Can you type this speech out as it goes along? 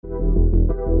It's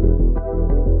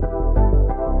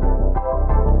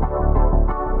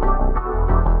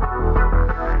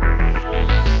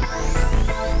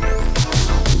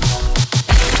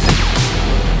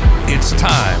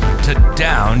time to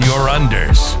down your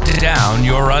unders. Down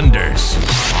your unders.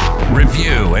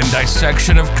 Review and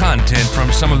dissection of content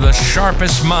from some of the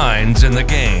sharpest minds in the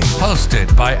game.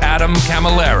 Hosted by Adam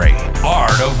Camilleri.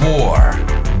 Art of War.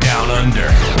 Down Under.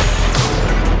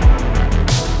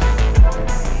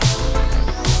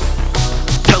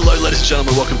 Hello, ladies and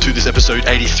gentlemen. Welcome to this episode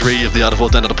 83 of the Art of War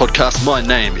Down Under podcast. My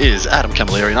name is Adam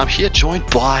Camilleri, and I'm here joined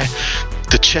by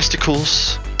the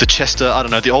Chesticles, the Chester, I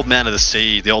don't know, the old man of the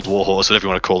sea, the old Warhorse, whatever you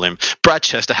want to call him. Brad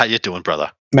Chester, how you doing,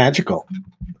 brother? Magical.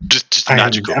 Just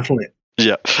magical. Definitely.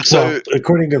 Yeah. So, well,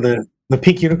 according to the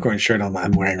pink unicorn shirt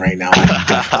I'm wearing right now.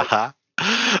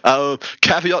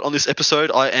 Caveat on this episode: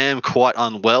 I am quite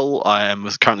unwell. I am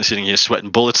currently sitting here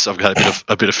sweating bullets. I've had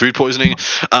a bit of food poisoning.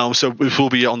 So we will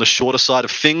be on the shorter side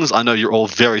of things. I know you're all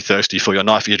very thirsty for your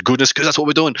knife-eared goodness, because that's what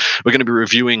we're doing. We're going to be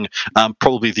reviewing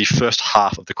probably the first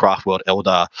half of the Craftworlds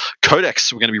Eldar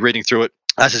Codex. We're going to be reading through it.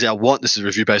 As is our want, this is a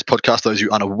review-based podcast. Those of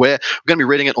you unaware, we're going to be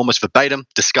reading it almost verbatim,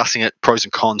 discussing it, pros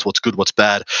and cons, what's good, what's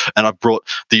bad. And I've brought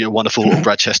the wonderful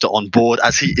Brad Chester on board,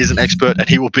 as he is an expert, and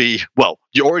he will be, well,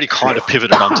 you already kind of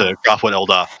pivoted onto Craftworlds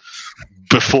Eldar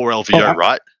before LVO,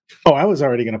 right? I was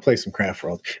already going to play some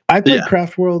Craftworlds. I played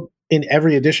Craftworlds in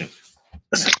every edition.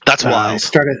 That's wild. I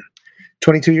started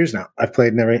 22 years now. I've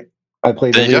played every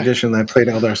edition. I played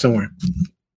Eldar somewhere.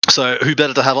 So who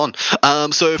better to have on?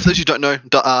 So for those who don't know,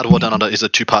 The Art of War Down Under is a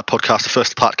two-part podcast. The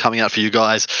first part coming out for you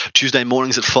guys Tuesday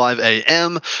mornings at 5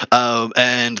 a.m.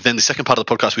 And then the second part of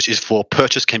the podcast, which is for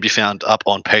purchase, can be found up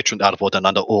on Patreon, Art of War Down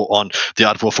Under, or on the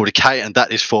Art of War 40K. And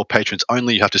that is for patrons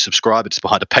only. You have to subscribe. It's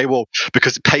behind a paywall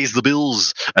because it pays the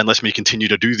bills and lets me continue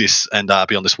to do this and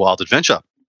be on this wild adventure.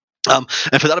 And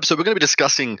for that episode, we're going to be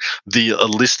discussing the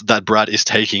list that Brad is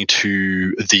taking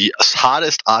to the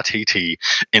hardest RTT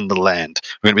in the land.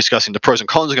 We're going to be discussing the pros and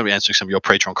cons. We're going to be answering some of your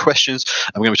Patreon questions.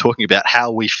 And we're going to be talking about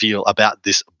how we feel about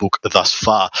this book thus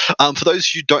far. For those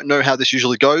who don't know how this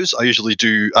usually goes, I usually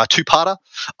do a two-parter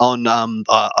on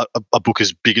a book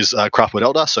as big as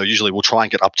Craftworlds Eldar. So usually we'll try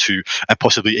and get up to and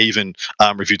possibly even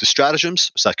review the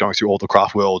stratagems. So that's going through all the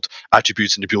Craftworld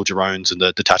attributes and the build your owns and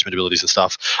the detachment abilities and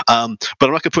stuff. But I'm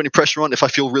not going to put any pressure on. If I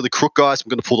feel really crook, guys, I'm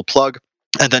going to pull the plug.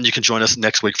 And then you can join us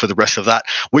next week for the rest of that.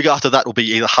 Week after that will be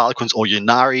either Harlequins or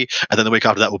Yunari, and then the week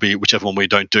after that will be whichever one we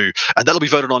don't do. And that'll be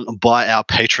voted on by our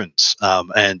patrons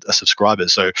and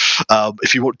subscribers. So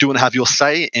if you do want to have your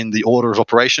say in the order of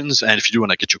operations, and if you do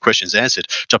want to get your questions answered,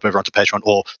 jump over onto Patreon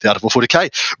or the Art of War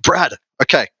 40K. Brad,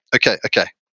 okay.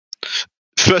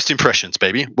 First impressions,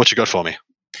 baby. What you got for me?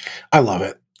 I love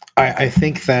it. I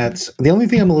think that the only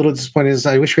thing I'm a little disappointed is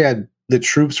I wish the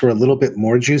troops were a little bit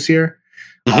more juicier.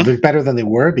 They're better than they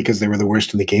were because they were the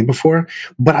worst in the game before.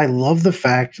 But I love the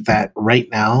fact that right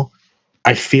now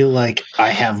I feel like I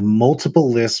have multiple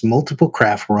lists, multiple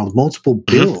Craftworld, multiple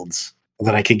builds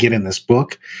that I could get in this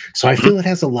book. So I feel it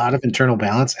has a lot of internal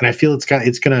balance, and I feel it's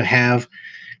going to have.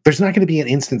 There's not going to be an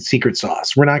instant secret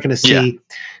sauce. We're not going to see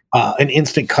an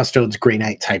instant Custodes Grey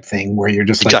Knight type thing where you're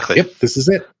just like, yep, this is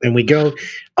it, and we go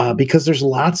because there's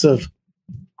lots of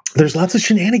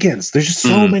shenanigans. There's just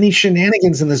so many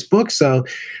shenanigans in this book. So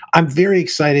I'm very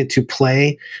excited to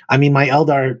play. I mean, my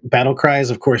Eldar battle cry is,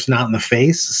 of course, not in the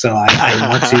face. So I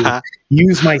want to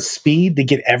use my speed to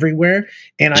get everywhere.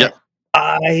 And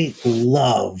I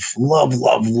love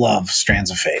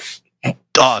Strands of Fate.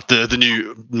 The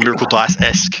new Miracle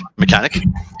Dice-esque mechanic.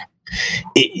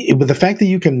 But the fact that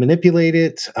you can manipulate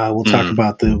it, we'll talk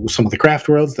about some of the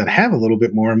Craftworlds that have a little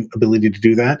bit more ability to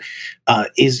do that,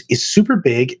 is super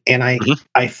big. And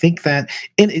I think that,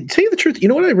 and to tell you the truth, you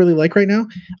know what I really like right now?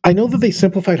 I know that they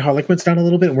simplified Harlequins down a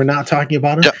little bit, and we're not talking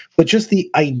about them, but just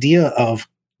the idea of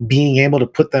being able to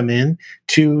put them in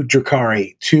to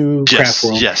Drukhari, to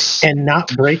Craftworld, and not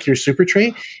break your super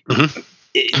trait,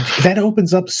 that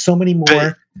opens up so many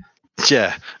more.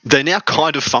 They now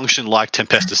kind of function like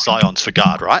Tempestus Scions for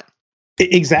Guard, right?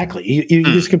 Exactly. You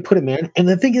just can put them in. And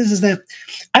the thing is that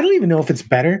I don't even know if it's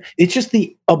better. It's just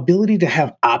the ability to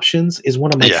have options is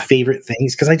one of my favorite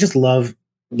things, because I just love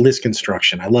list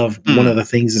construction. I love one of the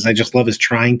things is I just love is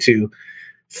trying to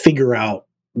figure out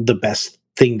the best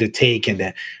thing to take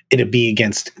and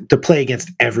to play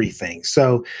against everything.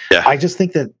 So I just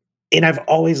think that, and I've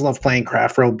always loved playing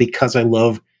Craftworld because I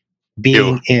love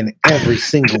being in every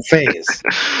single phase.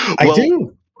 I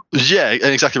do. Yeah,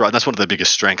 and exactly right. And that's one of their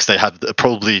biggest strengths. They have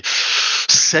probably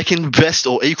second best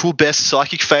or equal best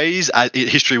psychic phase.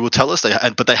 History will tell us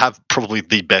but they have probably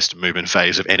the best movement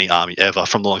phase of any army ever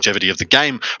from the longevity of the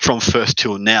game from first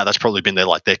till now. That's probably been their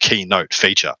keynote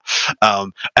feature.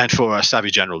 And for a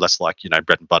savvy general, that's bread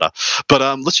and butter.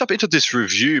 But let's jump into this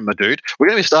review, my dude. We're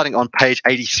going to be starting on page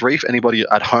 83 for anybody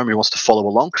at home who wants to follow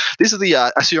along. These are the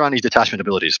Asuryani detachment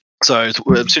abilities. So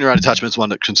Asuryani detachment is one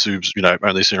that consumes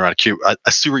only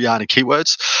Asuryani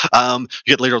keywords. You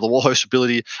get Leader of the Warhorse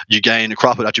ability. You gain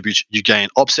Craftworld attributes. You gain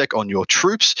OBSEC on your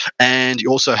troops, and you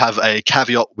also have a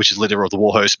caveat, which is Leader of the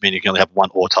Warhorse, meaning you can only have one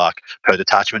autarch per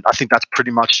detachment. I think that's pretty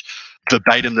much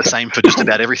verbatim the same for just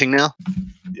about everything now.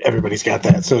 Everybody's got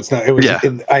that, so it's not. It was. Yeah.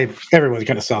 Everyone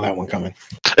kind of saw that one coming.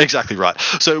 Exactly right.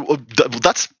 So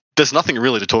there's nothing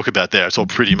really to talk about there. It's all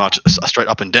pretty much straight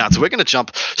up and down. So we're going to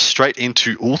jump straight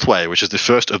into Ulthwé, which is the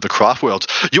first of the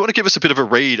Craftworlds. You want to give us a bit of a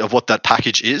read of what that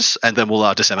package is, and then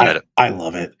we'll disseminate it. I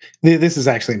love it. This is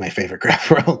actually my favorite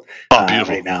Craftworld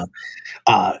right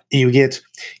now. You get,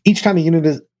 each time a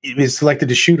unit is selected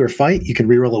to shoot or fight, you can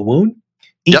reroll a wound.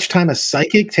 Each time a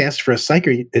psychic tasked for a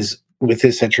psychic is with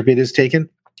this attribute is taken,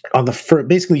 on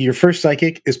basically your first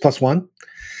psychic is +1.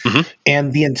 Mm-hmm.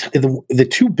 And the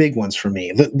two big ones for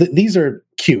me, these are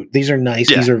cute. These are nice.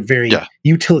 Yeah. These are very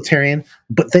utilitarian.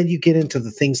 But then you get into the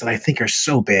things that I think are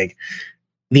so big.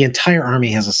 The entire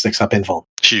army has a 6-up invuln.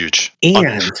 Huge.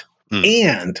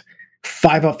 And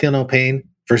 5-up feel no pain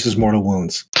versus mortal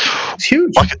wounds. It's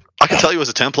huge. I can tell you as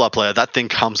a Templar player, that thing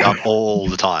comes up all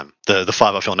the time. The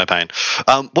 5-up feel no pain.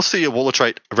 What's the Warlord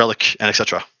trait, relic, and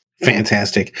etc.?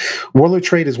 Fantastic. Warlord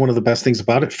trait is one of the best things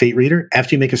about it. Fate Reader.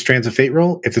 After you make a Strands of Fate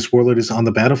roll, if this Warlord is on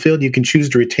the battlefield, you can choose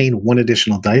to retain 1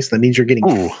 additional dice. That means you're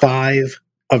getting 5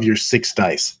 of your 6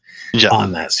 dice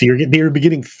on that. So you're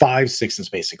getting 5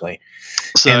 6s basically.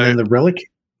 So, and then the relic.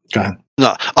 Go ahead.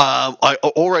 No,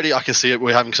 I can see it.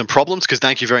 We're having some problems because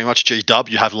thank you very much, GW.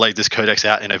 You have laid this codex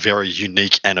out in a very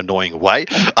unique and annoying way.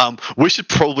 We should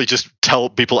probably just tell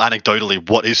people anecdotally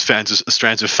what is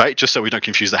Strands of Fate, just so we don't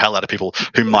confuse the hell out of people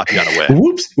who might be unaware.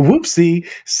 Whoopsie.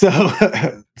 So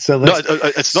no,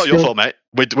 it's not your fault, mate.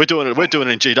 We're doing it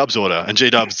in GW's order, and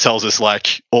GW tells us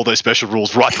all those special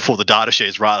rules right before the data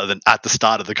sheets rather than at the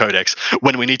start of the codex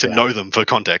when we need to know them for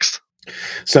context.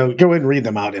 So go ahead and read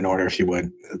them out in order if you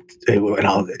would.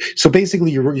 So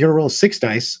basically, you're going to roll 6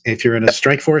 dice. If you're in a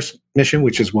Strike Force mission,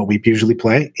 which is what we usually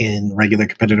play in regular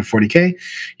competitive 40K,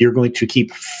 you're going to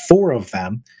keep 4 of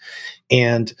them,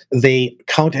 and they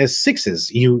count as 6s.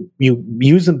 You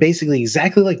use them basically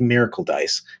exactly like miracle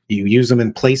dice. You use them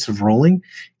in place of rolling,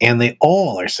 and they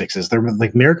all are 6s. They're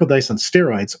like miracle dice on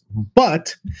steroids,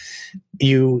 but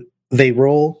you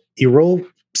roll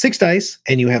 6 dice,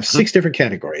 and you have 6 different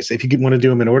categories. If you want to do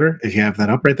them in order, if you have that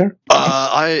up right there.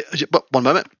 One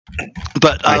moment.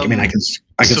 But I can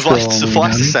suffice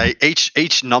to say,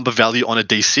 each number value on a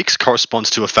D6 corresponds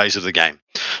to a phase of the game.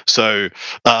 So,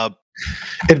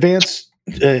 advance,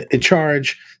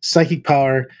 charge, psychic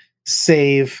power,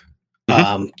 save.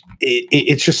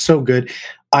 It's just so good.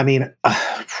 I mean, I've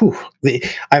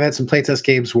had some playtest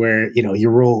games where you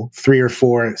roll 3 or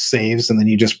 4 saves, and then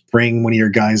you just bring one of your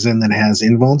guys in that has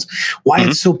invulns. Why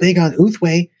it's so big on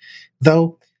Ulthwé,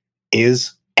 though,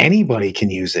 is anybody can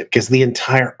use it because the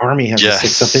entire army has a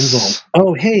 6-up invuln.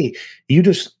 Oh, hey, you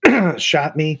just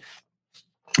shot me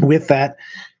with that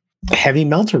heavy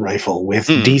melter rifle with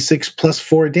D6 plus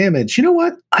 4 damage. You know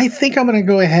what? I think I'm going to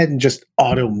go ahead and just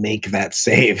auto make that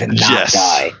save and not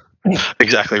die.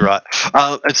 Exactly right.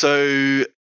 And so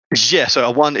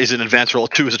a 1 is an advance roll, a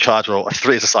 2 is a charge roll, a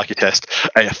 3 is a psychic test,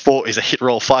 a 4 is a hit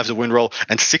roll, 5 is a win roll,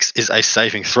 and 6 is a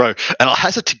saving throw. And I'll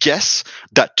hazard to guess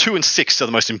that 2 and 6 are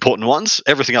the most important ones.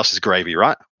 Everything else is gravy,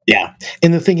 right? Yeah.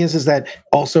 And the thing is that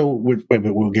also,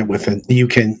 we'll get with it, you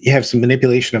have some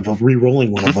manipulation of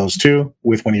re-rolling one of those too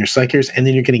with one of your psychers, and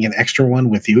then you're getting an extra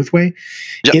one with Ulthwé.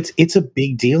 Yep. It's a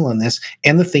big deal on this.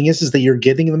 And the thing is that you're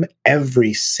getting them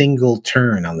every single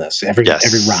turn on this, every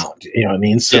round. You know what I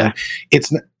mean? So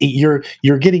it's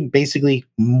you're getting basically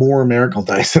more miracle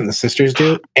dice than the sisters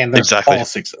do, and they're all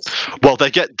 6s. Well, they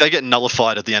get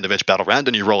nullified at the end of each battle round,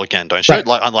 and you roll again, don't you? Right.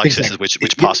 Unlike sisters,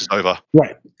 which passes over.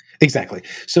 Right. Exactly.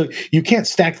 So you can't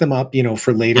stack them up,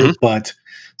 for later, but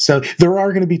so there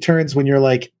are going to be turns when you're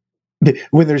like,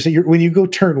 when when you go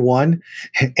turn 1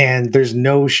 and there's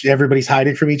everybody's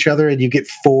hiding from each other, and you get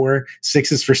 4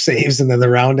 6s for saves, and then the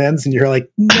round ends, and you're like,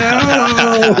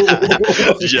 no.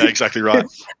 Yeah, exactly right.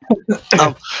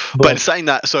 But in saying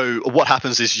that, so what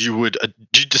happens is do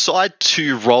you decide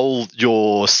to roll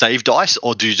your save dice,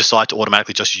 or do you decide to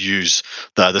automatically just use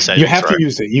the save? You have to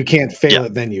use it. You can't fail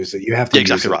it then use it. You have to.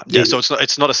 Exactly use right. Yeah, so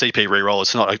it's not a CP reroll.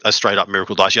 It's not a straight up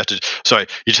miracle dice. You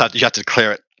have to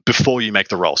declare it before you make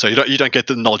the roll. So you don't get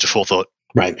the knowledge of forethought.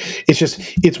 Right.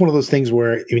 It's one of those things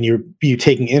where when you're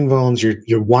taking invulns,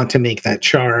 you want to make that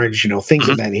charge, things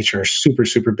of that nature are super,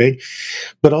 super big.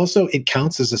 But also it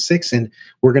counts as a 6, and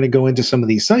we're going to go into some of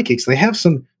these psychics. They have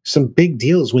some big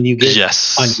deals when you get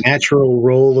a natural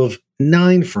roll of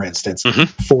 9, for instance.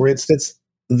 For instance,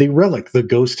 the relic, the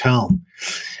Ghost Helm.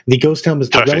 The Ghost Helm is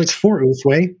the relic for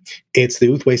Uthway. It's the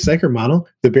Uthway Psyker model.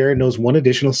 The bearer knows 1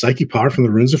 additional psychic power from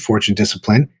the Runes of Fortune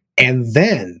discipline. And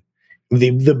then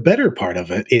the better part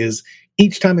of it is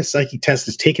each time a psychic test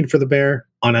is taken for the bearer,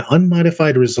 on an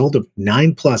unmodified result of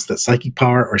 9+, that psychic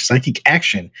power or psychic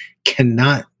action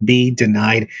cannot be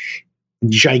denied.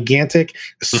 Gigantic,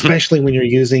 especially when you're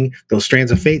using those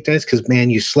Strands of Fate dice, because, man,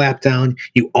 you slap down,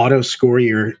 you auto-score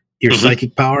your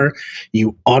psychic power,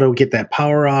 you auto get that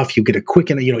power off, you get a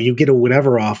quicken, you get a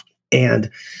whatever off,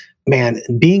 and, man,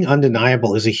 being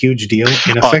undeniable is a huge deal,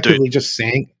 and effectively just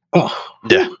saying,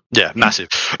 yeah, massive.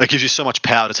 It gives you so much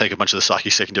power to take a bunch of the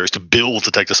psychic secondaries, to build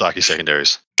to take the psychic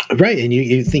secondaries. Right, and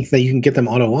you think that you can get them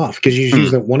auto off, because you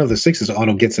use that one of the 6s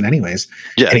auto gets it anyways,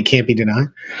 and it can't be denied.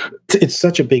 It's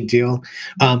such a big deal.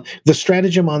 The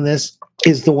stratagem on this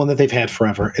is the one that they've had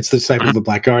forever. It's the Disciple of the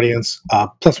Black Guardians,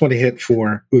 +1 to hit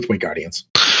for Uthway Guardians.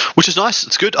 Which is nice.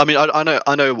 It's good. I mean,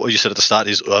 I know what you said at the start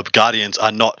is Guardians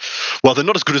are not, well, they're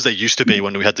not as good as they used to be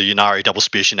when we had the Ynnari double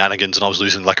spear shenanigans and I was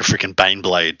losing like a freaking Bane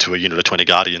Blade to a unit of 20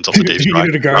 Guardians off the deep strike.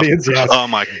 Unit of Guardians, yes. Oh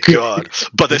my god.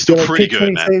 But they're still pretty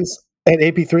good, man. And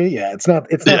AP3, it's not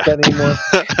that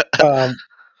anymore.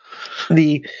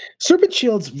 The Serpent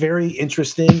Shield's very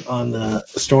interesting on the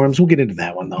Storms. We'll get into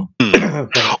that one, though.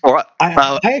 All right.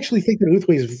 I actually think that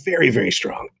Uthway is very, very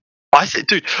strong. I think,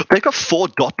 dude, they've got 4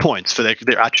 dot points for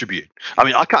their attribute. I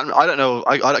mean, I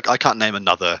can't name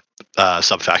another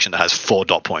sub-faction that has 4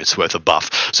 dot points worth of buff.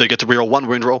 So you get to reroll 1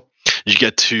 wound roll. You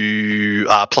get to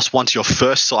 +1 to your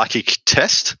first psychic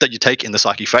test that you take in the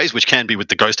psychic phase, which can be with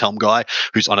the Ghost Helm guy,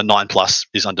 who's on a 9+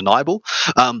 is undeniable.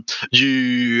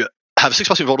 You have a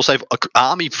 6+ mortal save,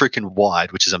 army freaking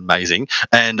wide, which is amazing,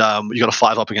 and you got a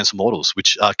 5 up against mortals,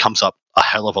 which comes up a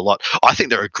hell of a lot. I think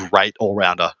they're a great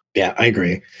all-rounder. Yeah, I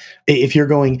agree.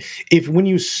 When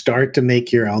you start to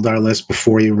make your Eldar list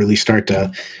before you really start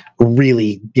to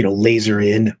laser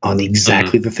in on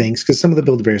exactly the things, because some of the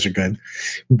Build-A-Bears are good,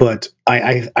 but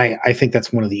I think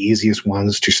that's one of the easiest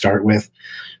ones to start with.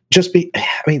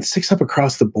 6 up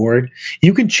across the board.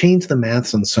 You can change the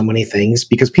maths on so many things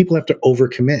because people have to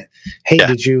overcommit. Hey,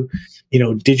 did you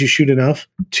shoot enough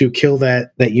to kill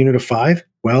that unit of 5?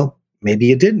 Well, maybe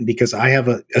you didn't, because I have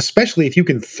especially if you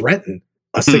can threaten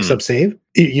a 6 up save,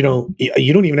 you don't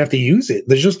even have to use it.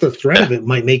 There's just the threat of it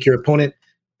might make your opponent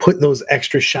put those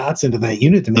extra shots into that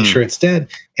unit to make sure it's dead,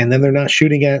 and then they're not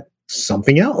shooting at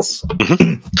something else.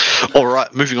 All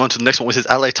right, moving on to the next one, which is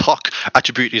Ally Tok.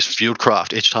 Attribute is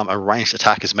Fieldcraft. Each time a ranged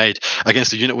attack is made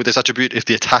against a unit with this attribute, if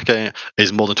the attacker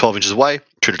is more than 12 inches away,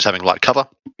 treated as having light cover.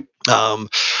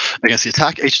 Against the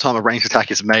attack, each time a ranged attack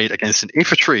is made against an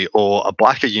infantry or a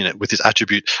biker unit with this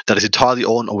attribute that is entirely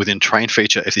on or within terrain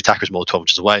feature, if the attacker is more than 12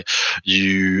 inches away,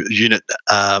 unit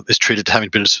is treated as having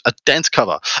been a dense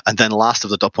cover. And then last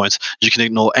of the dot points, you can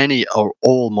ignore any or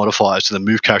all modifiers to the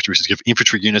move characteristics of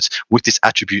infantry units with this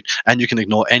attribute, and you can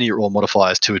ignore any or all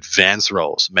modifiers to advance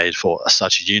rolls made for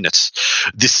such units.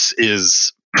 This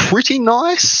is pretty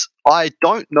nice. I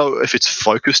don't know if it's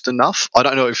focused enough. I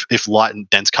don't know if light and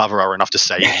dense cover are enough to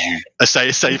save you.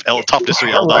 Save toughness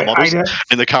 3 Eldar models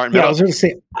in the current meta. I was going to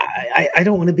say, I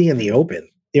don't want to be in the open.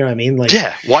 You know what I mean? Like,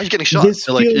 why are you getting shot?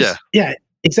 Yeah,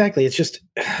 exactly. It's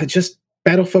just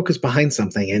battle focus behind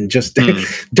something and just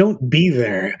don't be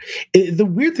there. The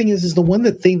weird thing is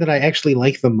the thing that I actually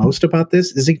like the most about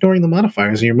this is ignoring the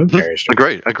modifiers in your move carriers.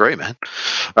 Agree, man.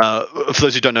 For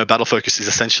those who don't know, battle focus is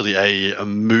essentially a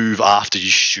move after you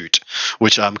shoot,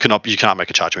 which you cannot make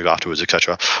a charge move afterwards,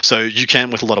 etc. So you can,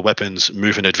 with a lot of weapons,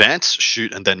 move in advance,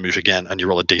 shoot, and then move again, and you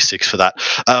roll a d6 for that.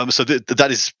 So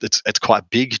it's quite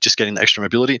big, just getting the extra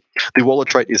mobility. The Waller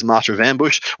trait is Master of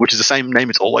Ambush, which is the same name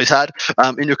it's always had.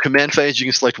 In your command phase, you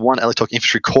can select one Electok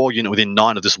infantry core unit within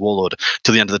 9 of this Warlord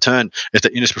till the end of the turn. If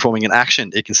that unit is performing an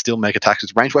action, it can still make attacks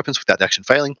with ranged weapons without the action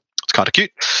failing. It's kind of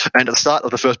cute. And at the start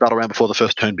of the first battle round, before the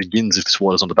first turn begins, if this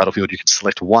war is on the battlefield, you can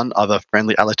select one other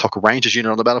friendly AOWdu Rangers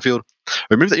unit on the battlefield.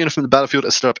 Remove that unit from the battlefield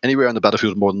and set up anywhere on the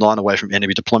battlefield more than 9 away from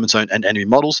enemy deployment zone and enemy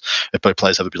models. If both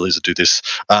players have abilities to do this,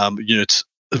 units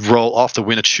roll off the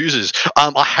winner chooses.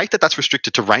 I hate that that's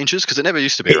restricted to Rangers because it never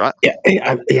used to be, right?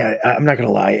 Yeah. I'm not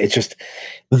gonna lie. It's just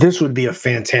this would be a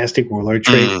fantastic warlord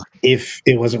trait if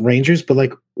it wasn't Rangers. But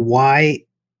like, why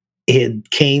in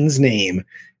Kane's name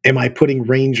am I putting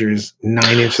Rangers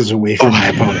 9 inches away from my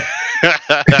opponent?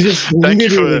 Just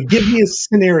literally give me a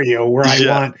scenario where I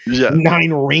want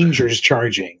 9 Rangers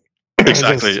charging.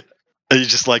 Exactly. You're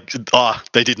just like,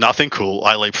 they did nothing cool.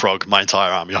 I leapfrog my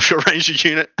entire army off your Ranger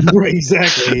unit. Right,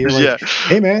 exactly. You're like,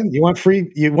 hey man, you want free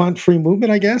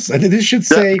movement, I guess? I think this should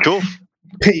say cool.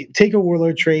 Take a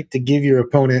warlord trait to give your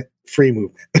opponent free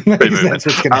movement. That's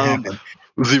what's gonna happen.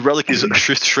 The relic is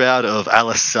Shroud of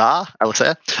Alisar.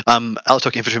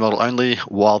 AOWdu infantry model only.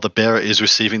 While the bearer is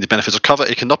receiving the benefits of cover,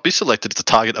 it cannot be selected as the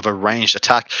target of a ranged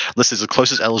attack unless it's the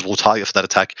closest eligible target for that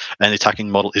attack, and the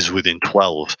attacking model is within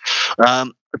 12.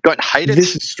 Don't hate it.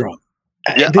 This is strong.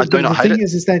 Yeah, I do not hate it. The thing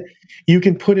is that you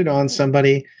can put it on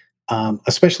somebody,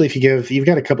 especially if you've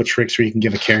got a couple tricks where you can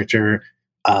give a character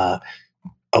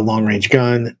a long range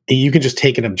gun. You can just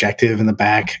take an objective in the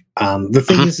back. The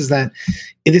thing is that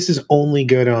this is only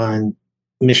good on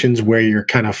missions where you're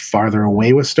kind of farther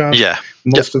away with stuff. Yeah.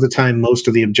 Most of the time, most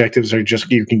of the objectives are just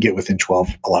you can get within 12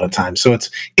 a lot of times. So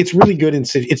it's really good and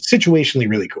it's situationally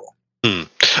really cool.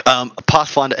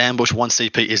 Pathfinder Ambush 1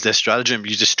 CP is their stratagem.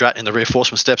 Use this strat in the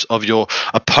reinforcement steps of your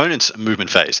opponent's movement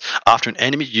phase. After an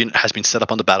enemy unit has been set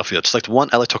up on the battlefield, select one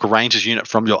AOWdu Rangers unit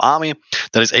from your army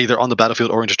that is either on the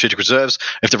battlefield or in strategic reserves.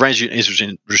 If the Ranger unit is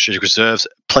in strategic reserves,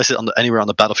 place it anywhere on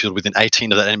the battlefield within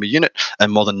 18 of that enemy unit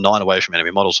and more than 9 away from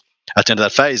enemy models. At the end of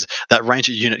that phase, that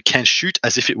Ranger unit can shoot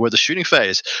as if it were the shooting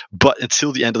phase, but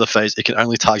until the end of the phase, it can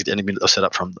only target the enemy that was set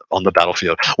up on the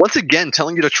battlefield. Once again,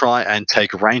 telling you to try and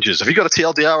take Rangers. Have you got a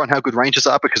TLDR on how good Rangers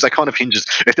are? Because that kind of hinges.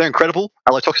 If they're incredible,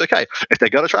 AOWdu's okay. If they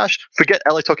go to trash, forget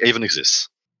AOWdu even exists.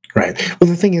 Right. Well,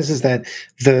 the thing is that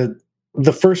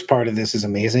the first part of this is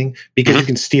amazing because you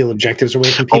can steal objectives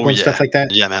away from people and stuff like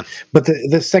that. Yeah, man. But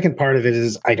the second part of it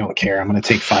is I don't care. I'm going to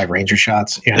take 5 Ranger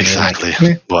shots. You know exactly. What I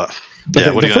mean? What?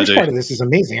 But what the first part of this is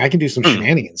amazing. I can do some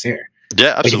shenanigans here.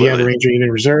 Yeah, absolutely. Like if you have a Ranger unit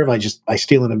in reserve, I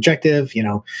steal an objective,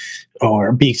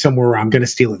 or be somewhere where I'm going to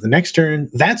steal it the next turn.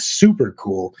 That's super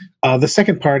cool. The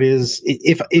second part is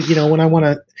if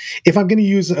I'm going to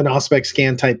use an Auspex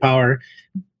scan type power,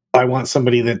 I want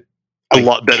somebody that a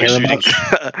lot better shooting.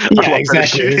 Better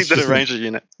shooting than a Ranger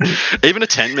unit. Even a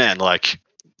 10-man,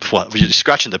 you're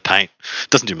scratching the paint.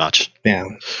 Doesn't do much. Yeah.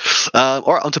 All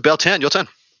right, on to Beltan. Your turn.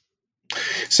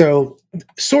 So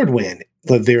Swordwind,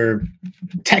 their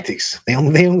tactics, they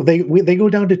go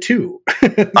down to 2.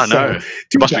 I know.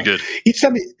 Must be good. Each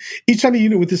time a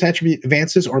unit with this attribute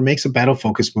advances or makes a battle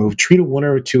focus move, treat a 1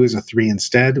 or a 2 as a 3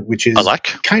 instead, which is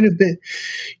kind of big.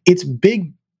 It's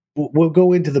big. We'll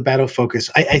go into the battle focus.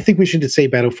 I think we should say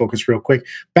battle focus real quick.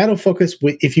 Battle focus,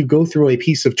 if you go through a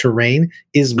piece of terrain,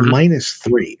 is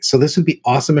 -3. So this would be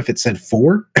awesome if it said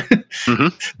 4.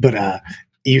 But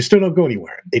you still don't go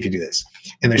anywhere if you do this.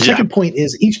 And their second point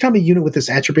is each time a unit with this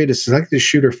attribute is selected to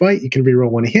shoot or fight, you can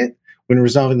reroll 1 hit when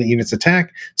resolving the unit's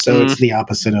attack. So it's the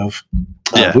opposite of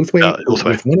Boothway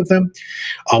with one of them.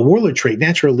 Warlord trait,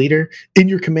 Natural Leader. In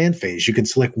your command phase, you can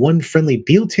select 1 friendly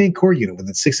Beltan core unit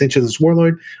within 6 inches of this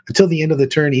warlord. Until the end of the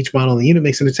turn, each model in the unit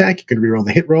makes an attack. You can reroll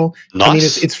the hit roll. Nice. I mean,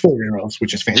 it's 4 rerolls,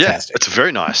 which is fantastic. Yeah, it's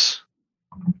very nice.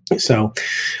 So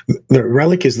the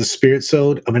relic is the Spirit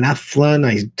Sword of an Athlon.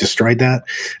 I destroyed that.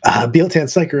 Beltan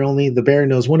Psyker only. The bearer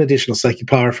knows 1 additional psychic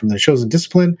power from their chosen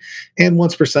discipline, and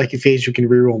once per psychic phase, you can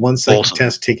reroll 1 psychic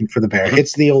test taken for the bearer.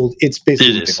 It's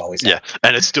basically what they've always had. Yeah,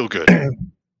 and it's still good.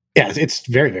 Yeah, it's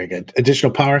very, very good.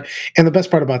 Additional power. And the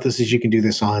best part about this is you can do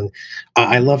this on,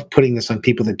 I love putting this on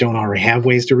people that don't already have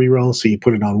ways to reroll. So you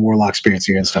put it on Warlock, Spirit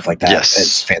Seer, and stuff like that. Yes.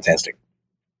 It's fantastic.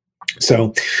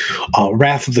 So,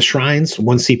 Wrath of the Shrines,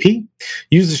 1 CP.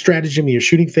 Use the stratagem in your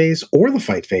shooting phase or the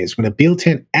fight phase when a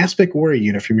Beltan Aspect Warrior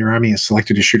unit from your army is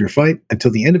selected to shoot or fight.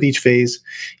 Until the end of each phase,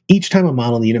 each time a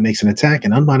model in the unit makes an attack,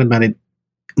 an unmodified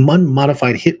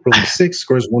hit roll of 6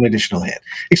 scores 1 additional hit.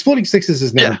 Exploding 6s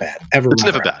is never bad. It's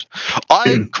never bad.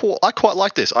 I quite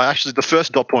like this. The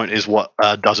first dot point is what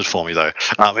does it for me though.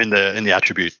 In the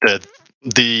attribute,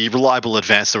 the reliable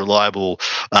advance, the reliable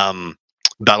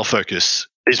battle focus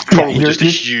is probably just a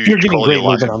huge quality of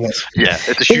life. On this. Yeah,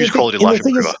 it's a huge quality of life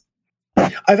improver.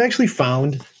 I've actually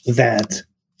found that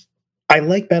I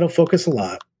like battle focus a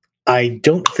lot. I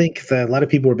don't think that a lot of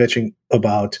people were bitching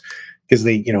about because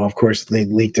they, of course, they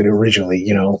leaked it originally,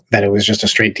 that it was just a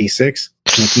straight D6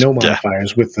 with no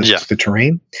modifiers with the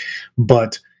terrain.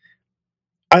 But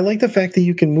I like the fact that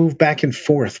you can move back and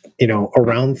forth,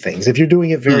 around things. If you're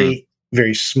doing it very,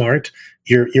 very smart,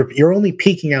 you're only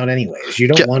peeking out anyways. You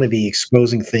don't want to be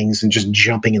exposing things and just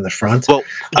jumping in the front. Well,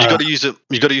 you got to use it.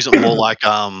 You got to use it more like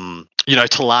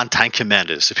Talon tank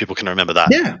commanders, if people can remember that.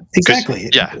 Yeah, exactly.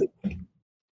 Yeah,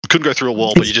 couldn't go through a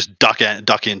wall, but you just duck in,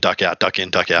 duck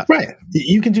out. Right.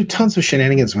 You can do tons of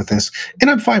shenanigans with this, and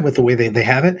I'm fine with the way they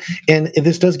have it. And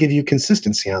this does give you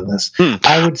consistency on this.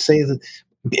 I would say that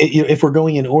if we're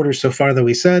going in order so far that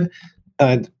we said,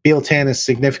 BL10 is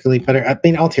significantly better. I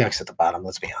mean, LTX at the bottom,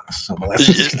 let's be honest. So let's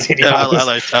just continue.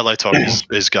 LA Tog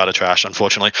is gutter trash,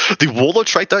 unfortunately. The Warlord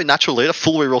trait, though, natural leader,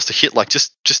 full rerolls to hit, like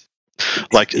just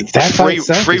like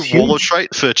free Warlord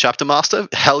trait for Chapter Master.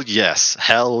 Hell yes.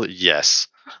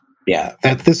 Yeah,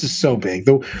 this is so big.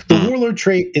 The Warlord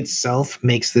trait itself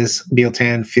makes this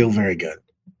BL10 feel very good.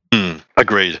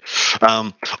 Agreed.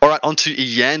 All right, on to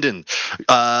Eandon.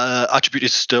 Attribute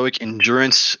is Stoic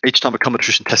Endurance. Each time a combat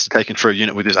attrition test is taken for a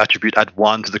unit with this attribute, add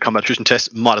 1 to the combat attrition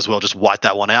test. Might as well just wipe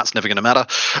that one out. It's never going to matter.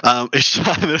 Each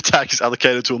time an attack is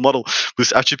allocated to a model with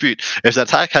this attribute, if that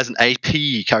attack has an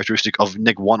AP characteristic of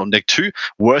 -1 or -2,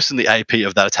 worsen the AP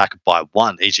of that attack by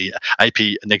 1, e.g.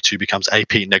 AP -2 becomes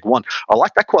AP -1. I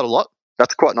like that quite a lot.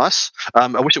 That's quite nice. I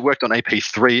wish it worked on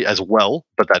AP3 as well,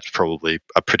 but that's probably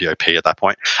a pretty OP at that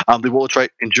point. The Warlord trait,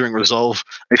 Enduring Resolve.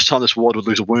 Each time this Warlord would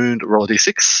lose a wound, roll a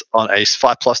d6. On a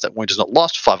 5+, that wound is not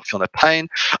lost. 5 feel no pain.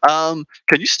 Can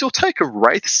you still take a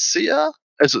Wraith Seer?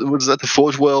 Was that the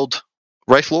Forge World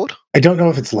Wraith Lord? I don't know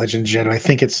if it's Legends yet. I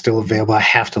think it's still available. I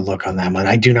have to look on that one.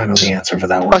 I do not know the answer for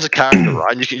that one. As a character,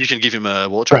 right? You can give him a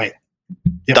Warlord trait. Right.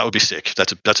 Yep. That would be sick.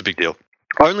 That's a big deal.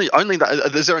 Only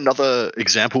that. Is there another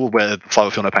example where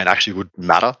 5 feel no pain actually would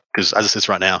matter? Because as it says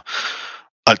right now,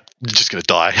 I'm just going to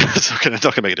die. It's not going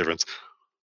to make a difference.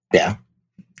 Yeah.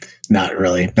 Not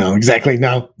really. No, exactly.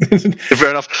 No. Fair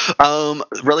enough.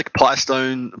 Relic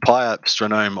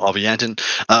Astronome of Eandon.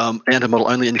 Eandon model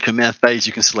only in the command phase.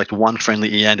 You can select one friendly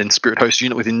Eandon Spirit Host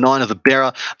unit within 9 of the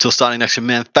bearer till starting next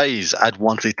command phase. Add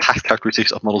 1 to the attack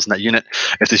characteristics of models in that unit.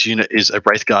 If this unit is a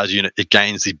Wraith Guard unit, it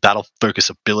gains the battle focus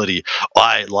ability.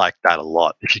 I like that a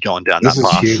lot if you're going down that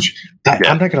path. This is huge.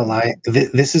 I'm not going to lie.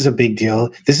 This is a big deal.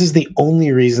 This is the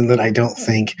only reason that I don't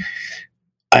think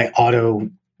I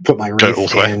put my Wraith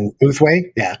in Uthway,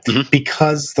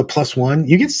 because the +1,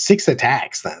 you get 6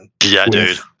 attacks then. Yeah,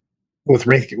 with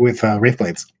Wraith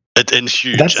Blades. It's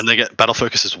huge, and they get battle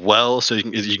focus as well, so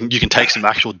you can take some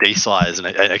actual D size and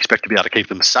expect to be able to keep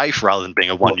them safe rather than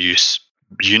being a one-use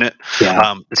unit.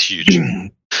 Yeah. It's huge.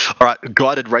 All right,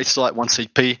 guided Wraith Sight 1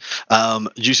 CP.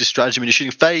 Use this stratagem in your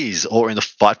shooting phase or in the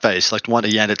fight phase. Select 1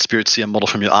 Eanded Spirit Seer model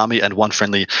from your army and 1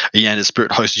 friendly Eanded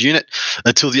Spirit Host unit.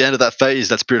 Until the end of that phase,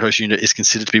 that Spirit Host unit is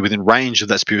considered to be within range of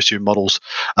that Spirit Seer model's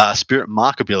Spirit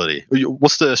Mark ability.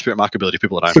 What's the Spirit Mark ability?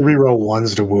 People that don't. To reroll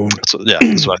 1s to wound. So,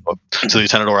 that's what I thought. So the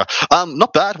Lieutenant Aura.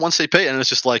 Not bad, 1 CP, and it's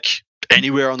just like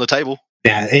anywhere on the table.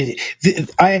 Yeah,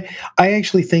 I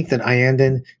actually think that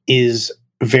Eandon is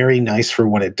very nice for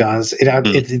what it does.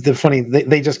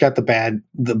 They just got the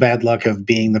bad luck of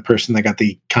being the person that got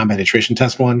the combat attrition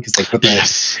test one, because they put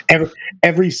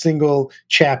every single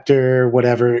chapter,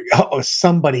 whatever. Oh,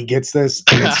 somebody gets this,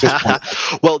 and it's just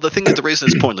pointless. Well, the reason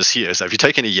it's pointless here is that if you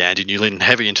take any Yand and you lean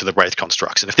heavy into the Wraith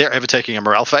constructs, and if they're ever taking a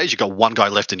morale phase, you got 1 guy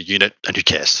left in a unit, and who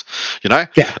cares? Yeah,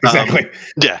 exactly.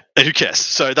 And who cares?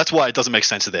 So that's why it doesn't make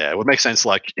sense there. It would make sense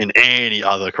like in any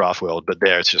other craft world, but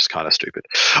there it's just kind of stupid.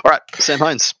 All right, Sam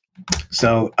Hines.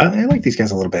 So I like these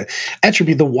guys a little bit.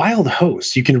 Attribute, the Wild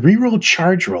Host. You can reroll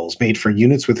charge rolls made for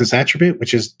units with this attribute,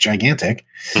 which is gigantic.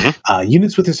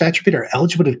 Units with this attribute are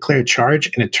eligible to declare charge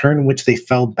in a turn in which they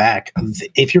fell back.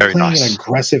 If you're playing an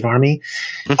aggressive army,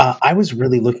 I was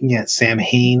really looking at Sam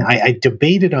Hain. I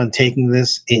debated on taking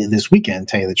this weekend,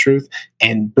 tell you the truth,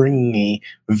 and bringing a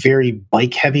very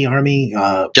bike-heavy army,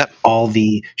 all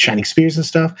the Shining Spears and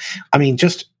stuff. I mean,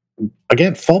 just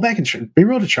again, fall back and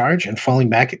reroll to charge, and falling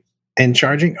back and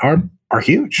charging are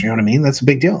huge. You know what I mean? That's a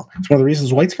big deal. It's one of the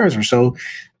reasons White Scars were so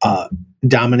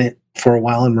dominant for a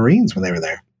while in Marines when they were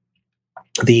there.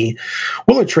 The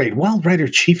Warlord trait, Wild Rider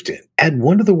Chieftain. Add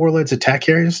 1 to the Warlord's attack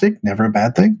characteristic. Never a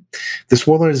bad thing. This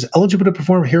Warlord is eligible to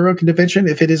perform heroic intervention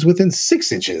if it is within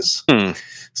 6 inches.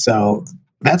 So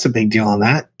that's a big deal on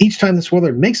that. Each time this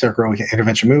Warlord makes a heroic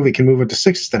intervention move, it can move up to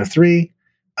 6 instead of 3.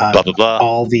 Blah, blah, blah.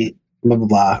 All the blah blah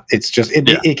blah. It's just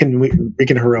it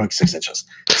can heroic 6 inches.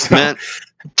 So, man,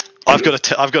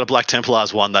 I've got a Black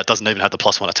Templar's one that doesn't even have the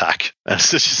 +1 attack.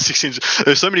 It's just 6 inch.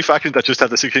 There's so many factions that just have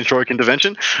the 6-inch heroic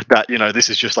intervention that this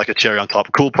is just like a cherry on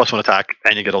top. Cool +1 attack,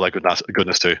 and you get all that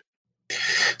goodness too.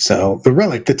 So the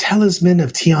relic, the Talisman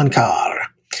of Tionkar.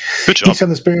 Good job. Each time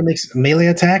this bearer makes a melee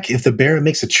attack, if the bearer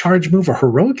makes a charge move or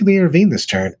heroically intervene this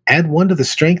turn, add 1 to the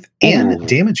strength and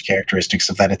damage characteristics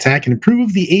of that attack and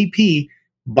improve the AP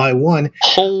by 1.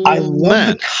 I love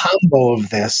the combo of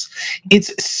this.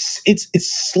 It's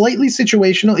slightly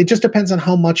situational. It just depends on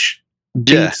how much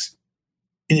beats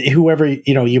whoever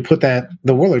you put the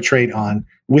warlord trait on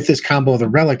with this combo of the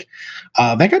relic.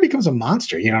 That guy becomes a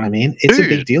monster. You know what I mean? It's a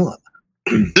big deal.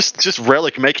 Just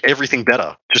relic make everything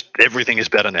better. Just everything is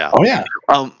better now. Oh yeah.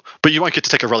 But you won't get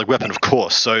to take a relic weapon, of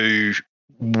course. So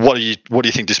what do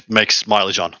you think this makes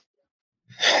mileage on?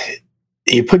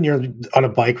 You're putting on a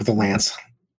bike with a lance.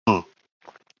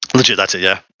 Legit, that's it.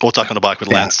 Yeah, or duck on a bike with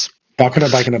a lance. Duck on a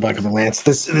bike with a lance.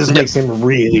 This makes him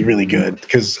really, really good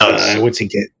because what's he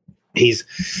get? He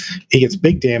gets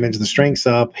big damage. The strength's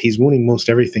up. He's wounding most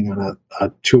everything on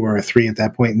a 2 or a 3 at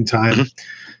that point in time.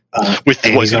 With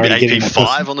he's going to be AP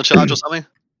 5 on the charge or something.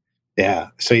 Yeah,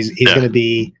 so he's going to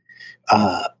be,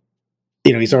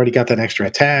 he's already got that extra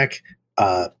attack,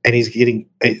 and he's getting.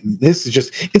 This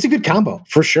is it's a good combo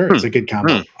for sure. It's a good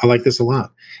combo. I like this a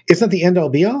lot. It's not the end all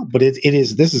be all, but it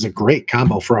is. This is a great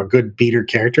combo for a good beater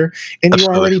character. And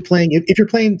Absolutely. You're already playing. If you're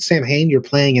playing Sam Hain, you're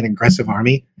playing an aggressive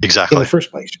army. Exactly. In the first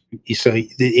place, so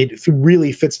it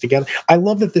really fits together. I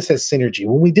love that this has synergy.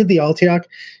 When we did the Altiok,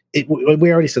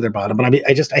 we already said their bottom, but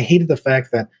I hated the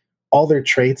fact that all their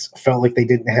traits felt like they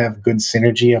didn't have good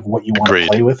synergy of what you want to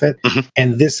play with it. Mm-hmm.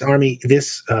 And this army,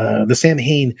 the Sam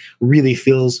Hain really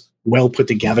feels well put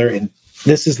together, and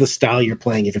this is the style you're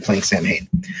playing if you're playing Sam Hain.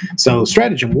 So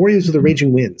stratagem, Warriors of the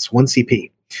Raging Winds, 1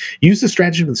 CP. Use the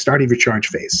stratagem at the start of your charge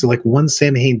phase. Select 1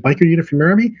 Sam Hain biker unit from your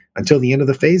army. Until the end of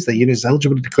the phase, that unit is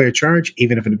eligible to declare a charge,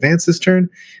 even if it advances this turn.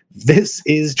 This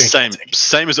is gigantic.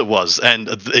 Same as it was, and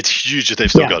it's huge that they've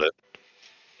still got it.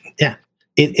 Yeah,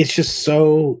 it's just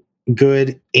so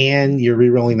good, and you're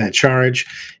re-rolling that charge.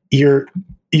 You're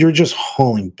just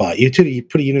hauling butt. You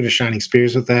put a unit of Shining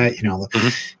Spears with that.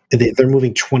 They're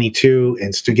moving 22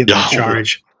 and still get that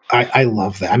charge. I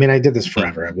love that. I mean, I did this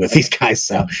forever with these guys.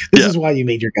 So this is why you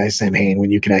made your guys Sam Hain, when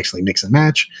you can actually mix and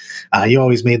match. You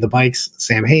always made the bikes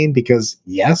Sam Hain because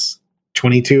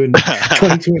 22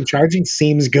 and charging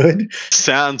seems good.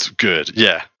 Sounds good.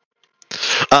 Yeah.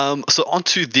 So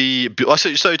onto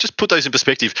so just put those in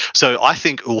perspective. So I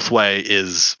think Ulthwé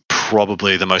is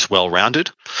probably the most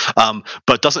well-rounded,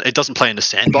 but it doesn't play in the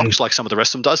sandbox like some of the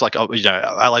rest of them does. Like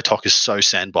Alatok is so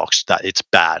sandboxed that it's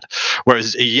bad,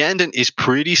 whereas Yanden is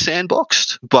pretty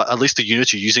sandboxed, but at least the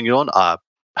units you're using it on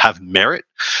have merit.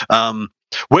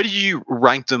 Where do you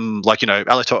rank them? Like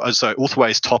Alatok, so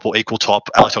Ulthwé is top or equal top.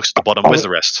 Alatok's at the bottom. Where's the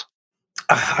rest?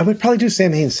 I would probably do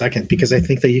Sam Hain second because I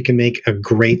think that you can make a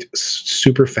great,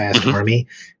 super fast army,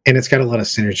 and it's got a lot of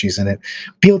synergies in it.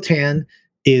 Biel-Tan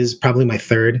is probably my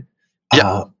third,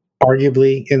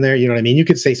 arguably in there. You know what I mean? You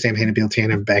could say Sam Hain and Biel-Tan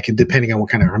are back, depending on what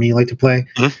kind of army you like to play.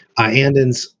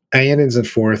 Andon's in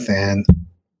fourth, and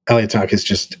Alatok is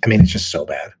it's just so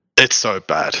bad. It's so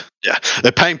bad. Yeah,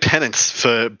 they're paying penance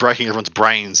for breaking everyone's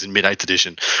brains in mid-8th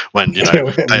edition when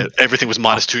everything was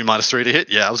 -2, -3 to hit.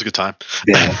 Yeah, it was a good time.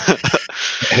 Yeah,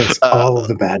 it's all of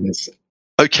the badness.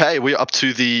 Okay, we're up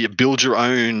to the build your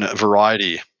own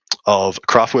variety of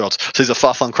Craftworlds. So these are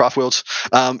far-flung Craftworlds.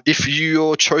 If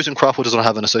your chosen Craftworld does not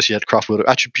have an associated Craftworld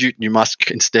attribute, you must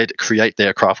instead create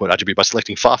their Craftworld attribute by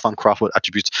selecting far-flung Craftworld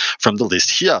attributes from the list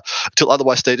here. Until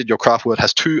otherwise stated, your Craftworld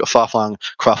has 2 far-flung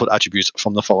Craftworld attributes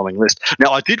from the following list.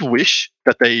 Now, I did wish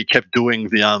that they kept doing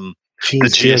the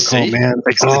GSC. Man.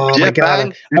 Oh my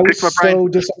god, I was so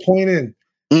disappointed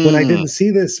when I didn't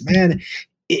see this, man.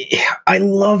 I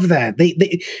love that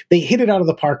they hit it out of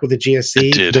the park with the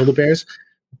GSC Build-A-Bears,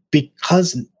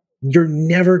 because you're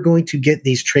never going to get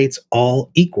these traits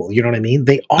all equal. You know what I mean?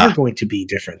 They are going to be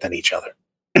different than each other.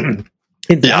 I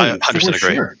 100%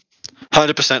 agree. Sure.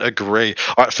 100% agree.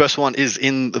 All right, first one is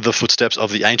in the footsteps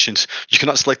of the ancients. You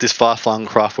cannot select this far-flung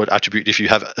Craftworld attribute if you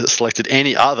have selected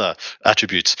any other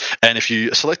attributes. And if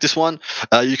you select this one,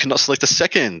 you cannot select the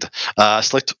second.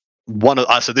 Select one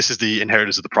of so this is the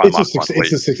Inheritors of the Primarch one.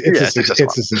 It's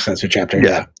a successor chapter.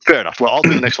 Yeah, fair enough. Well, I'll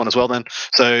do the next one as well then.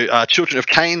 So Children of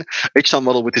Cain, each sun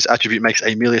model with this attribute makes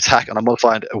a melee attack on a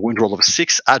modified wound roll of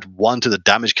 6. Add 1 to the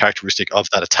damage characteristic of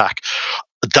that attack.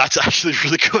 That's actually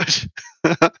really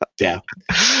good. Yeah,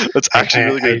 that's actually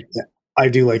really good. I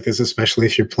do like this, especially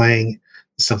if you're playing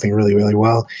something really, really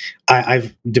well.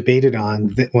 I've debated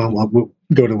on we'll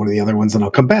go to one of the other ones and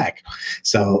I'll come back.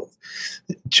 So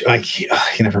I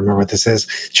can never remember what this is.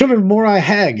 Children of Morai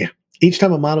Hag. Each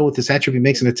time a model with this attribute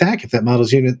makes an attack, if that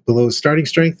model's unit below starting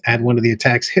strength, add 1 to the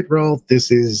attack's hit roll. This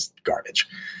is garbage.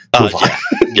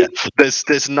 Yeah.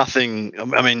 There's nothing.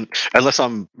 I mean, unless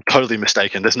I'm totally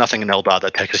mistaken, there's nothing in Eldar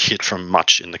that takes a hit from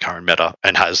much in the current meta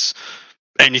and has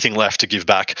anything left to give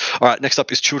back. All right, next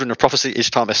up is Children of Prophecy.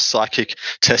 Each time a psychic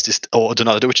test is, or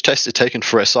another which test is taken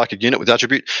for a psychic unit with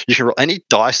attribute, you can roll any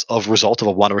dice of result of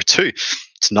a 1 or a 2.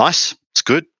 It's nice. It's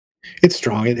good. It's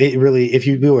strong. It really, if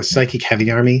you do a psychic heavy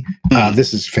army,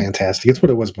 this is fantastic. It's what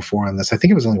it was before on this. I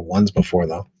think it was only 1s before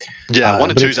though. Yeah, 1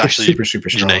 and 2 is actually super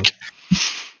strong. Unique.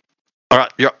 All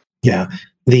right. Yep. Yeah.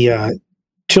 The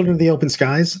Children of the Open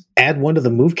Skies, add 1 to the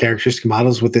move characteristic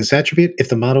models with this attribute. If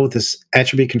the model with this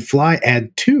attribute can fly, add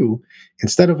 2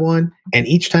 instead of 1. And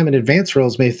each time an advance roll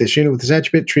is made with this unit with this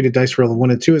attribute, treat a dice roll of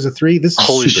 1 and 2 as a 3. This is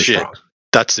holy super shit. strong.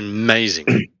 That's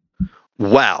amazing.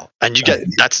 Wow. And you get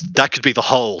that could be the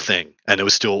whole thing and it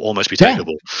would still almost be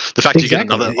takeable. The fact you get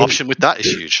another option with that is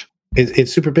huge.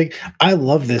 It's super big. I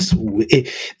love this.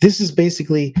 This is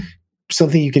basically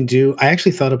something you can do. I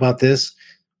actually thought about this,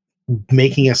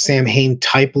 making a Sam Hain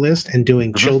type list and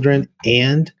doing children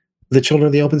and the Children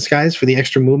of the Open Skies for the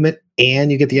extra movement,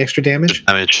 and you get the extra damage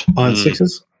on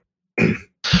 6s.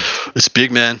 It's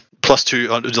big, man.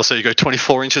 +2. So you go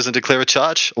 24 inches and declare a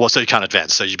charge. Well, so you can't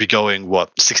advance. So you'd be going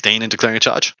 16 and declaring a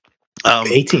charge.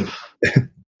 18.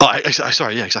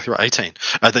 Sorry, yeah, exactly right. 18.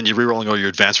 And then you're rerolling all your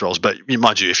advance rolls. But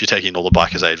mind you, if you're taking all the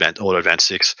bikers, they auto advance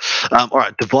 6. All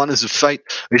right, Diviners of Fate.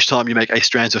 Each time you make a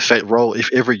Strands of Fate roll,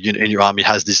 if every unit in your army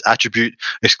has this attribute,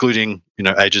 excluding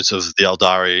agents of the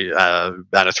Eldari,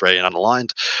 Banner 3, and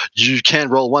Unaligned, you can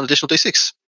roll 1 additional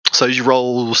d6. So you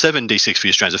roll 7 d6 for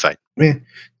your Strands of Fate. Yeah,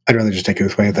 I'd rather just take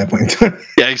it away at that point in time.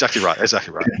 Yeah, exactly right.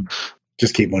 Exactly right. Yeah.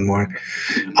 Just keep 1 more.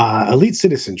 Elite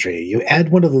Citizenry. You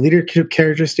add 1 of the leadership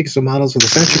characteristics of models with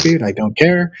this attribute. I don't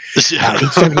care. Each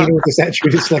time you with this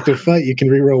attribute is selected fight, you can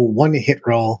reroll 1 hit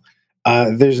roll.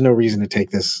 There's no reason to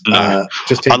take this. No.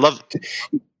 Just take. I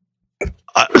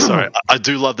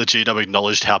do love that GW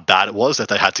acknowledged how bad it was that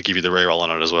they had to give you the reroll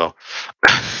on it as well.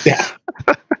 Yeah.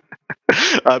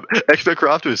 Expert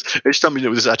Crafters. Each time a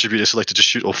unit with this attribute is selected to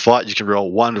shoot or fight, you can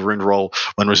roll 1 rune roll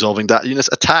when resolving that unit's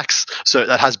attacks. So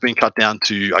that has been cut down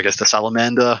to, I guess, the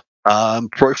Salamander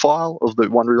profile of the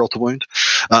 1 reroll to wound.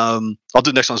 I'll do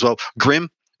the next one as well. Grim.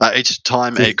 Each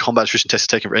time a combat attrition test is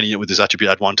taken for any unit with this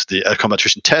attribute, add 1 to the combat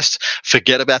attrition test.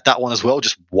 Forget about that one as well.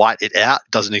 Just white it out.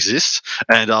 It doesn't exist.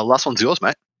 And last one's yours,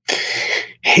 mate.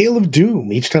 Hail of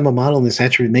Doom. Each time a model in this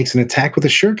attribute makes an attack with a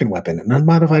shuriken weapon, an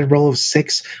unmodified roll of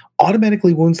 6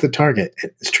 automatically wounds the target.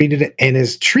 It's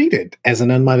treated as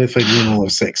an unmodified roll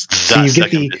of 6. So you get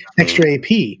the extra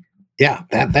AP. Yeah,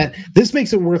 that this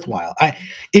makes it worthwhile.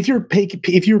 If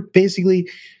you're basically,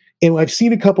 and I've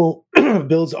seen a couple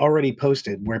builds already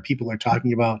posted where people are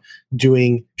talking about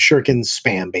doing shuriken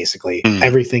spam, basically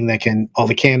everything that can, all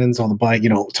the cannons, all the bike,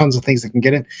 tons of things that can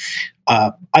get it.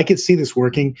 I could see this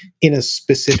working in a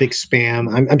specific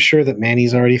spam. I'm sure that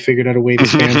Manny's already figured out a way to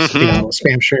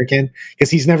spam shuriken,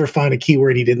 because he's never found a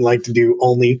keyword he didn't like to do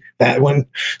only that one.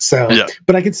 So,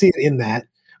 but I could see it in that.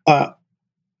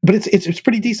 But it's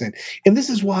pretty decent, and this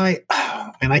is why.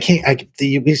 And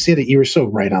you said it. You were so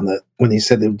right on when you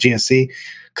said the GSC,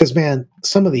 because man,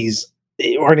 some of these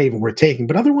aren't even worth taking,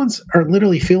 but other ones are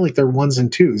literally feel like they're 1s and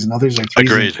 2s, and others are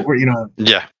 3s and 4.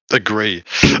 Yeah. Agree.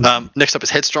 Next up is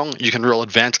Headstrong. You can roll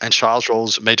advance and trials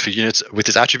rolls made for units with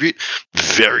this attribute.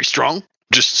 Very strong.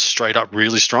 Just straight up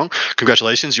really strong.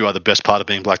 Congratulations, you are the best part of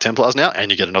being Black Templars now, and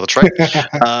you get another trait.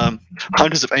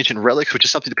 Hunters of Ancient Relics, which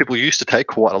is something that people used to take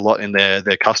quite a lot in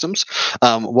their customs.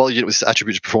 While a unit with this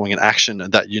attribute is performing an action,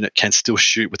 that unit can still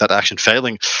shoot with that action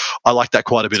failing. I like that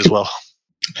quite a bit as well.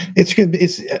 It's good.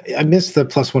 I missed the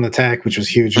 +1 attack, which was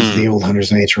huge with the old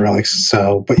Hunters of Ancient Relics.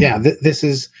 So, but yeah, this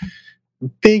is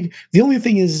big. The only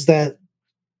thing is that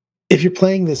if you're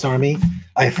playing this army,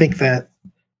 I think that,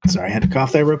 sorry, I had to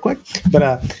cough there real quick, but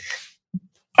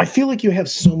I feel like you have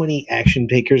so many action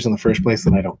takers in the first place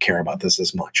that I don't care about this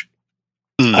as much.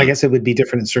 I guess it would be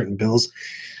different in certain builds,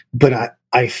 but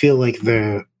I feel like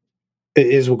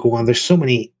it will go on. There's so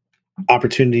many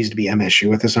opportunities to be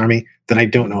MSU with this army that I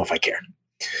don't know if I care.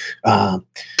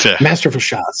 Masterful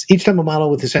Shots. Each time a model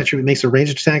with this attribute makes a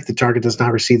ranged attack, the target does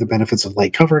not receive the benefits of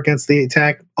light cover against the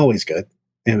attack. Always good.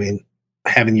 I mean,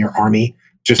 having your army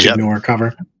just ignore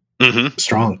cover.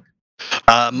 Strong.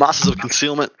 Masters of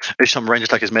Concealment. Each time a range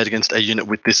attack is made against a unit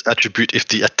with this attribute, if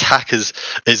the attack is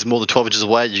more than 12 inches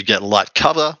away, you get light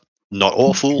cover. Not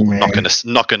awful. Man.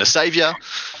 Not gonna save you.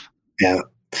 Yeah.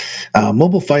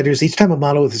 Mobile fighters, each time a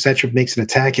model with this attribute makes an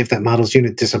attack, if that model's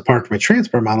unit disembarked from a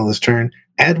transport model this turn,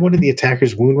 add one to the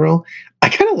attacker's wound roll. I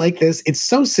kind of like this. It's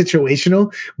so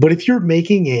situational, but if you're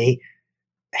making a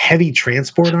heavy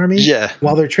transport army,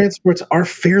 while their transports are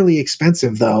fairly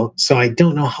expensive, though, so I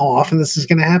don't know how often this is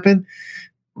going to happen,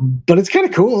 but it's kind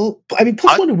of cool. I mean,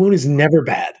 +1 to wound is never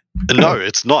bad. No,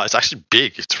 it's not. It's actually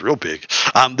big. It's real big.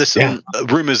 There's some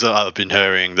rumors that I've been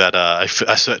hearing that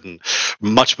a certain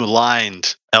much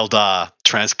maligned Eldar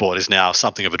transport is now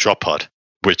something of a drop pod,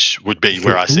 which would be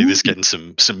where I see this getting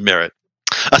some merit.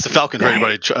 That's the Falcon for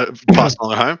anybody passing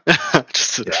along at home.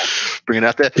 Just to bring it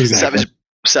out there. Exactly.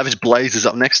 Savage Blaze is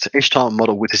up next. Each time a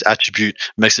model with this attribute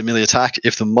makes a melee attack,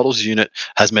 if the model's unit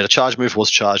has made a charge move,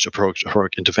 was charged, or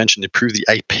heroic intervention, improve the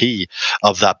AP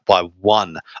of that by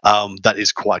 1. That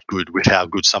is quite good with how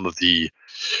good some of the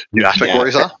new aspect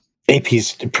warriors are.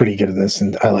 AP's pretty good at this,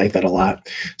 and I like that a lot.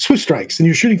 Swift strikes. In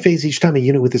your shooting phase, each time a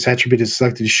unit with this attribute is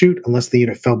selected to shoot, unless the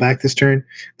unit fell back this turn,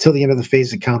 until the end of the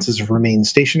phase, it counts as remain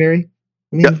stationary.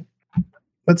 I mean,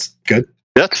 that's good.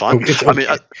 Yeah, that's fine. I mean,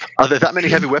 are there that many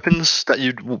heavy weapons that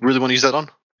you'd really want to use that on?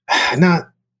 Not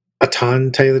a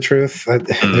ton, tell you the truth.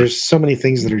 There's so many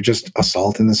things that are just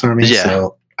assault in this army,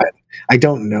 so I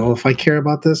don't know if I care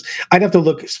about this. I'd have to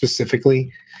look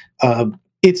specifically.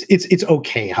 It's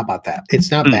okay. How about that? It's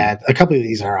not bad. A couple of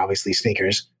these are obviously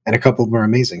sneakers, and a couple of them are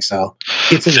amazing. So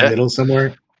it's in the middle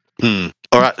somewhere.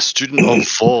 All right, Students of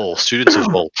Vol.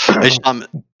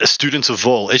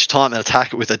 Each time an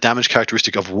attack with a damage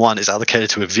characteristic of 1 is allocated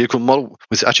to a vehicle model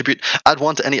with the attribute, add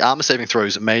 1 to any armor saving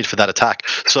throws made for that attack.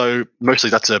 So mostly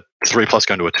that's a 3+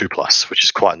 going to a 2+, which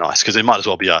is quite nice because it might as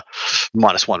well be a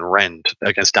 -1 rend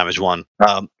against damage 1,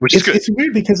 which is good. It's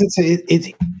weird because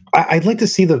I'd like to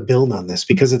see the build on this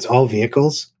because it's all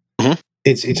vehicles. Mm-hmm.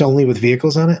 It's only with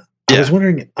vehicles on it. I was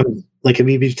wondering, like, if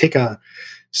you take a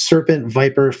Serpent,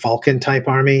 Viper, Falcon type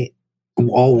army,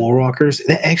 all Warwalkers,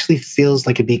 that actually feels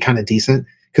like it'd be kind of decent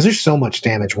because there's so much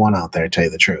damage 1 out there, to tell you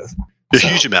the truth. A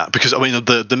huge amount, because I mean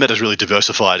the meta's really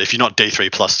diversified. If you're not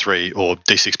D3+3 or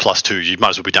D6+2, you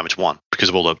might as well be damage 1 because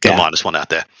of all the -1 out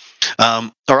there.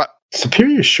 All right.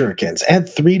 Superior shurikens.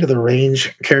 Add 3 to the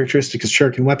range characteristics of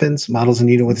shuriken weapons. Models and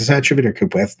unit with this attribute are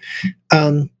equipped with.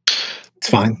 It's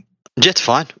fine. Yeah, it's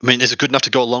fine. I mean, is it good enough to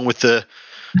go along with the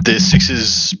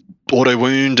 6's auto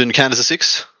wound and counters a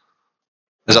 6?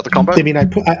 Is that the combo? I mean, I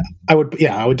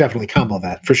would definitely combo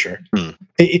that for sure.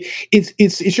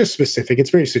 It's just specific. It's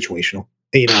very situational.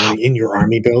 You know, in your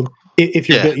army build, if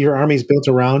your army's built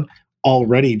around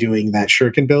already doing that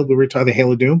shuriken build, we were talking the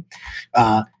Halo Doom,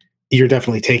 you're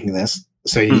definitely taking this.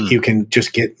 So you can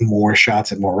just get more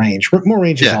shots at more range. More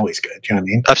range is always good. You know what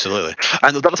I mean? Absolutely.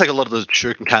 And that'll take a lot of the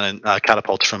shuriken cannon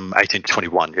catapults from 18 to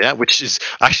 21, which is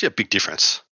actually a big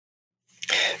difference.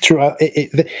 True.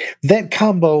 That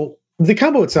combo, the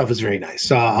combo itself is very nice.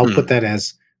 So I'll put that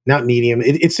as not medium.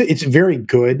 It's very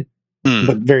good,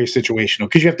 but very situational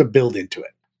because you have to build into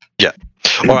it. Yeah.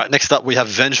 All right. Next up, we have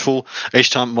Vengeful. Each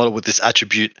time a model with this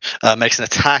attribute makes an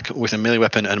attack with a melee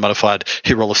weapon and a modified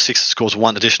hit roll of 6, scores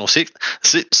 1 additional 6.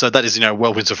 So that is,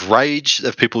 Whirlwinds of Rage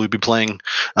of people who'd be playing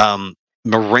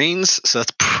Marines. So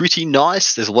that's pretty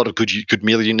nice. There's a lot of good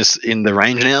melee units in the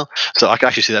range now. So I can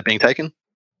actually see that being taken.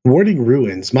 Warding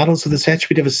Ruins. Models with this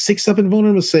attribute have a 6+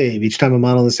 invulnerable save. Each time a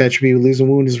model with this attribute will lose a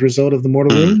wound as a result of the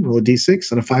mortal wound, roll a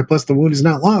d6. On a 5+, the wound is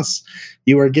not lost.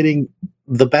 You are getting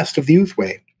the best of the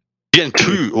Uthway. You're getting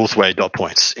 2 Uthway dot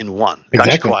points in 1.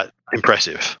 Exactly. That's quite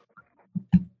impressive.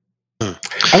 I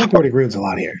like Warding Ruins a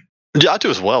lot here. Yeah, I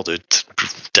do as well, dude.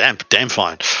 Damn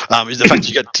fine. The fact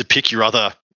you get to pick your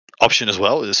other option as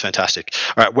well is fantastic.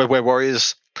 All right, Web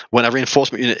Warriors. When a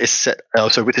reinforcement unit is set,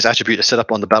 with this attribute is set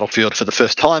up on the battlefield for the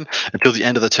first time until the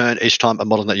end of the turn, each time a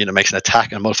model in that unit makes an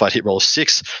attack and a modified hit roll of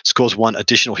 6, scores 1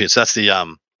 additional hit. So that's the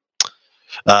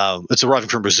it's arriving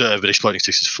from reserve, but exploding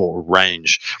 6 is for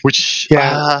range. Which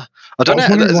I don't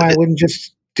know.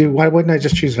 Why wouldn't I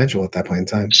just choose Vengeful at that point in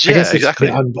time? Yeah, I guess exactly.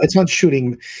 It's on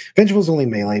shooting. Vengeful's only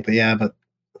melee, but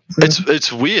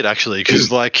it's weird actually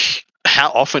because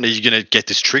how often are you going to get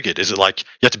this triggered? Is it like you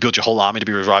have to build your whole army to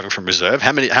be reviving from reserve?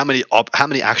 How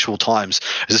many actual times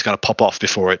is this going to pop off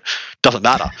before it doesn't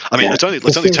matter? I mean, it's only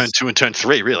turn 2 and turn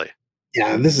 3 really.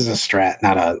 Yeah, this is a strat,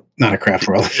 not a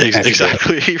Craftworlds.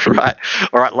 Exactly right.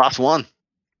 All right, last one.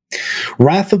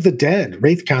 Wrath of the Dead.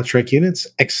 Wraith construct units,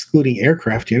 excluding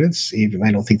aircraft units. Even I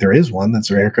don't think there is one that's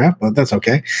an aircraft, but that's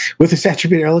okay. With this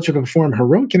attribute, are eligible to perform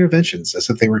heroic interventions as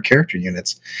if they were character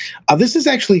units. This is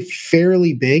actually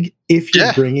fairly big if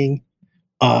you're bringing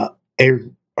a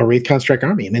a Wraith Construct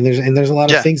army. I mean, there's a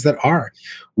lot of things that are.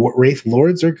 What Wraith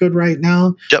Lords are good right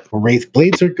now. Yep. Wraith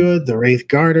Blades are good. The Wraith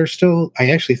Guard are still, I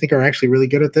actually think, are actually really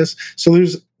good at this. So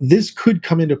this could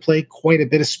come into play quite a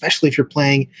bit, especially if you're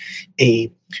playing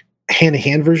a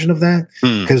hand-to-hand version of that,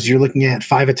 because you're looking at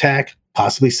 5 attack,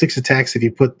 possibly 6 attacks if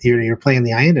you put you're playing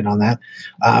the Iandin on that,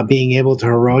 being able to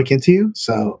heroic into you.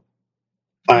 So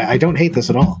I don't hate this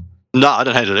at all. No, I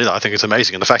don't hate it either. I think it's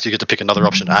amazing. And the fact you get to pick another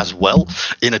option as well,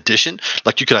 in addition,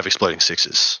 like you could have exploding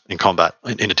 6s in combat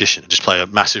in addition, just play a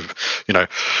massive,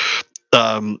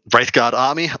 Wraith Guard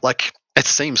army. Like, it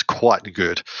seems quite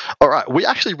good. All right, we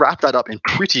actually wrapped that up in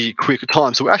pretty quick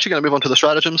time. So we're actually going to move on to the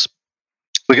stratagems.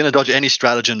 We're going to dodge any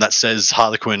stratagem that says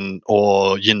Harlequin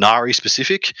or Ynnari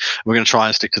specific. We're going to try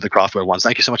and stick to the Craftworld ones.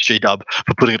 Thank you so much, G-Dub,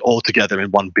 for putting it all together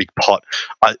in one big pot.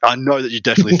 I know that you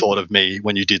definitely thought of me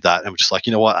when you did that, and we're just like,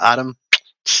 you know what, Adam,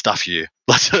 stuff you.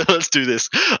 Let's do this.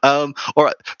 All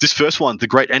right, this first one, the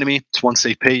Great Enemy, it's 1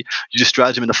 CP. You just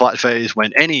stratagem in the fight phase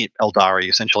when any Eldari,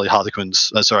 essentially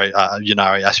Harlequins,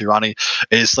 Ynnari, Asuryani,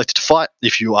 is selected to fight.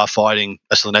 If you are fighting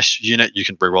a Slaanesh unit, you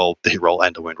can reroll the hit roll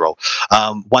and the wound roll.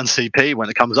 1 CP, when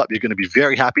it comes up, you're going to be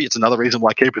very happy. It's another reason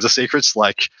why Keepers of Secrets,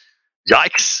 like,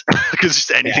 yikes, because just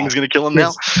anything's going to kill them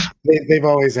now. They've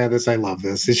always had this. I love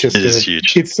this. It's just is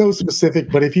huge. It's so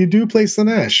specific, but if you do play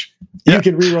Slaanesh, you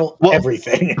can reroll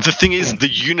everything. The thing is, the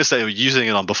units they were using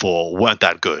it on before weren't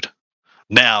that good.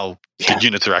 Now the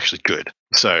units are actually good.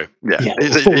 So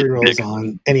full rerolls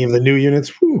on any of the new units.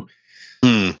 Whew,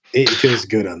 it feels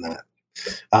good on that.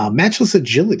 Matchless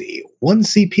Agility, 1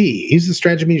 CP. Use the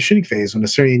stratagem in your shooting phase. When a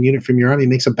Syrian unit from your army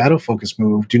makes a battle focus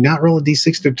move, do not roll a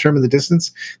d6 to determine the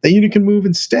distance. That unit can move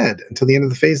instead. Until the end of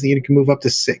the phase, the unit can move up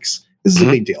to 6. This is a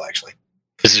big deal, actually.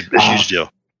 This is a huge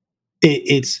deal.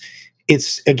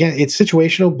 It's again, it's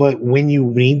situational, but when you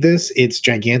need this, it's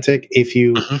gigantic. If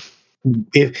you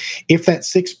if that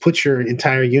 6 puts your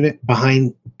entire unit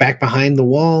back behind the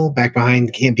wall, back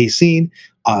behind, can't be seen,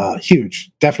 huge.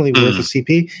 Definitely worth a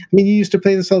CP. I mean, you used to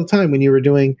play this all the time when you were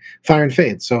doing Fire and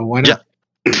Fade, so why not? Yeah.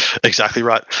 Exactly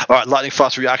right. All right, lightning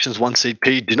fast reactions, 1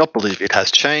 CP. Do not believe it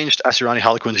has changed. Asuryani,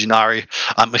 Harlequins, Ynnari,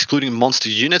 excluding monster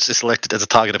units, is selected as a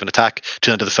target of an attack. To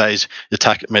the end of the phase, the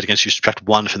attack made against you subtract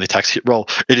 1 from the attack's hit roll.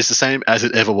 It is the same as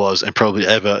it ever was and probably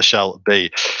ever shall be.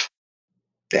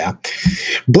 Yeah.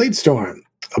 Bladestorm.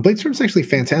 Bladestorm's actually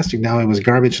fantastic now. It was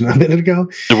garbage a minute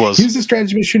ago. It was. Use the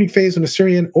stratagem in shooting phase when a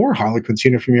Syrian or Harlequin's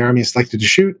unit from your army is selected to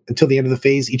shoot. Until the end of the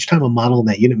phase, each time a model in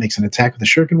that unit makes an attack with a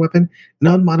shuriken weapon, an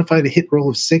unmodified hit roll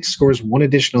of 6 scores 1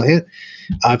 additional hit.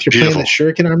 If you're playing that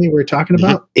shuriken army we were talking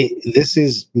about, this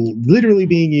is literally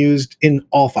being used in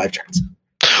all 5 turns.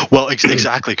 Well,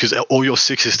 exactly, because all your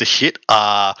 6s to hit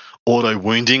are auto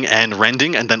wounding and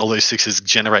rending, and then all those 6s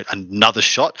generate another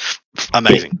shot.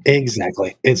 Amazing.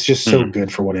 Exactly. It's just so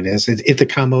good for what it is. It's the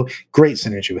combo. Great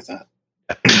synergy with that.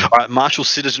 All right, martial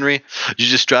citizenry. You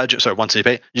just stratagem. Sorry, 1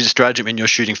 CP. You just stratagem in your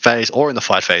shooting phase or in the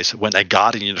fight phase when a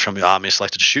guardian unit from your army is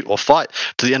selected to shoot or fight.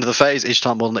 To the end of the phase, each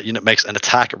time one that unit makes an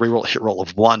attack, reroll, hit roll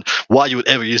of 1. Why you would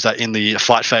ever use that in the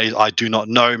fight phase, I do not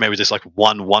know. Maybe there's like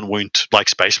one wound, like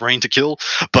Space Marine to kill.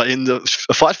 But in the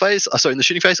fight phase, in the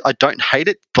shooting phase, I don't hate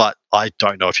it, but I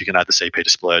don't know if you can add the CP to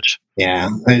splurge. Yeah,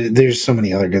 there's so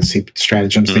many other good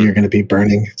stratagems that you're going to be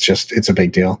burning. It's a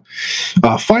big deal.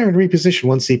 Fire and reposition,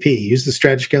 1 CP. Use the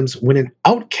stratagems when an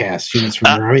outcast units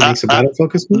from your army makes a battle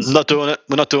focus move. Not doing it.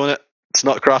 We're not doing it. It's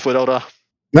not Craftworld Eldar.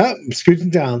 No, I'm scooting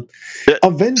down. Yeah.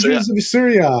 Avengers of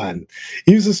Surion.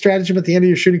 Use the stratagem at the end of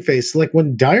your shooting phase. Select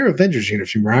 1 dire Avengers unit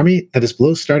from your army that is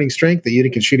below starting strength. The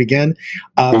unit can shoot again.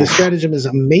 The stratagem is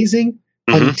amazing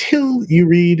until you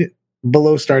read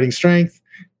below starting strength.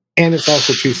 And it's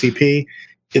also 2 CP.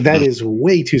 That is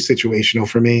way too situational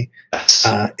for me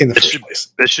in the first place.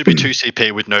 There should be 2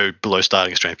 CP with no below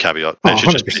starting strength caveat. Oh,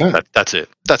 100%. That's it.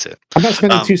 I'm not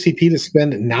spending 2 CP to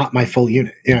spend not my full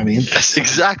unit. You know what I mean? Yes,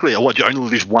 exactly. What, you only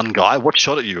lose 1 guy? What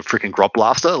shot at you? A freaking Grot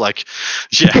Blaster? Like,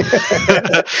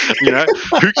 yeah.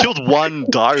 Who killed 1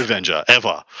 Dire Avenger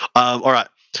ever? All right.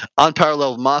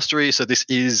 Unparalleled Mastery. So this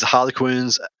is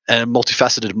Harlequins and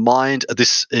Multifaceted Mind.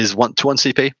 This is 1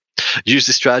 CP. Use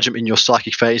this stratagem in your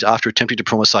psychic phase after attempting to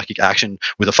perform a psychic action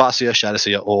with a Farseer,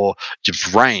 Shadowseer, or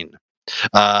Yvrain.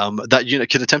 That unit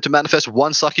can attempt to manifest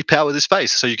 1 psychic power this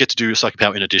phase, so you get to do a psychic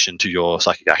power in addition to your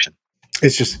psychic action.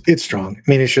 It's strong.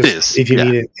 I mean, if you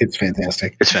need it, it's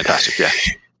fantastic. It's fantastic,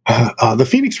 yeah. The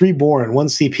Phoenix Reborn, 1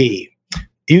 CP.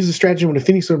 Use the stratagem when a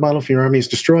Phoenix Lord model for your army is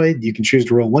destroyed. You can choose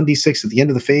to roll 1d6 at the end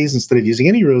of the phase instead of using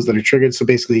any rolls that are triggered. So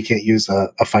basically, you can't use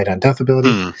a fight on death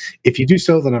ability. If you do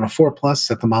so, then on a 4+,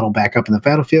 set the model back up in the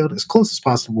battlefield as close as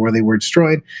possible where they were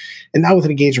destroyed. And now with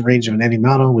an engagement range of an enemy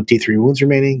model with D3 wounds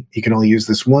remaining, you can only use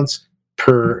this once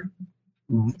per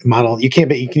model. You can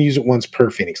use it once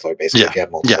per Phoenix Lord, basically, if you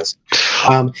have multiples.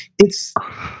 It's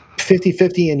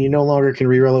 50-50, and you no longer can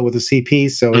reroll it with a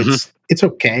CP, so it's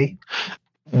okay.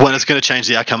 When it's going to change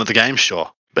the outcome of the game,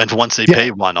 sure. And for 1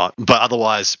 CP, why not? But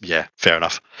otherwise, yeah, fair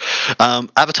enough.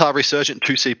 Avatar Resurgent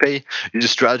 2 CP. Use a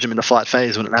stratagem in the fight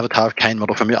phase when an avatar of Kane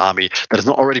model from your army that has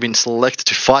not already been selected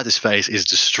to fight this phase is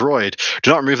destroyed.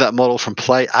 Do not remove that model from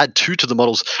play. Add 2 to the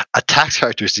model's attacks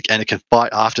characteristic, and it can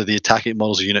fight after the attacking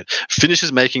model's unit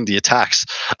finishes making the attacks.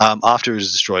 After it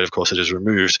is destroyed, of course, it is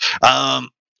removed.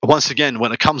 Once again,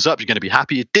 when it comes up, you're going to be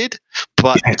happy it did,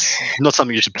 but it's not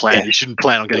something you should plan. Yeah. You shouldn't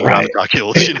plan on getting your avatar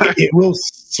killed. You know? It will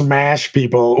smash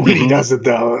people when he does it,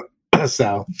 though.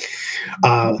 So,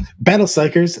 Battle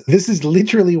Psychers. This is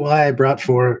literally why I brought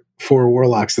four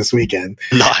Warlocks this weekend.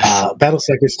 Nice. Battle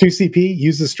Psychers 2 CP.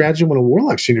 Use the stratagem when a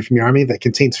Warlock unit from your army that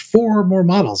contains 4 or more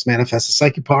models manifests a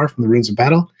psychic power from the runes of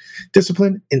battle.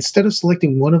 Discipline. Instead of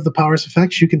selecting one of the power's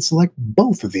effects, you can select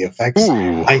both of the effects.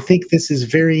 Ooh. I think this is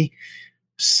very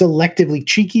selectively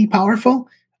cheeky powerful.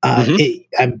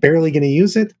 I'm barely going to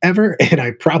use it ever, and I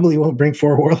probably won't bring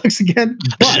 4 Warlocks again.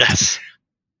 But yes.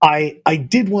 We'll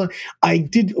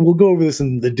go over this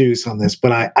in the deuce on this,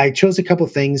 but I chose a couple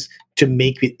things to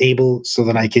make it able so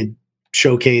that I could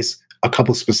showcase a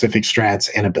couple specific strats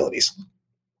and abilities.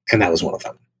 And that was one of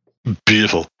them.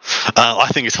 Beautiful. I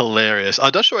think it's hilarious. I'm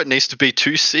not sure it needs to be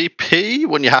 2 CP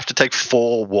when you have to take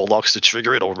 4 Warlocks to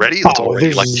trigger it already.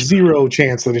 There's zero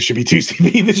chance that it should be 2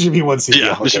 CP. This should be 1 CP.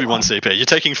 Yeah, this should be 1 CP. You're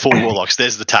taking 4 Warlocks.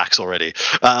 There's the tax already.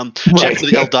 Check for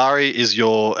the Eldari is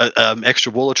your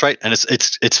extra Warlord trait, and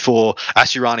it's for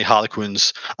Asuryani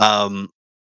Harlequins and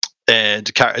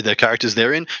the characters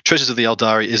therein. Treasures of the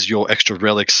Eldari is your extra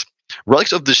relics.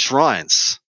 Relics of the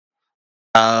Shrines.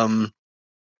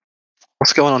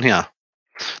 What's going on here?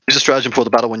 Use a stratagem for the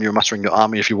battle when you're mustering your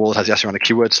army. If your warlord has Yasser on a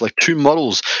keyword, select 2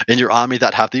 models in your army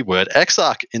that have the word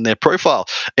Exarch in their profile.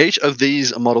 Each of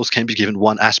these models can be given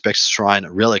 1 aspect shrine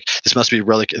relic. This must be a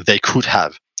relic they could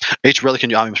have. Each relic in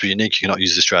your army must be unique. You cannot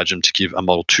use this stratagem to give a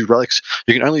model 2 relics.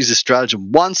 You can only use this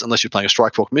stratagem once unless you're playing a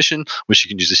Strike Fork mission, which you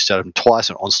can use this stratagem twice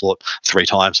and Onslaught 3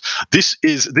 times. This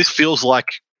feels like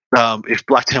if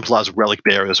Black Templar's Relic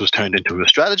Bearers was turned into a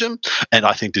stratagem, and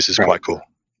I think this is quite cool.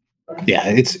 Yeah,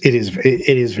 it is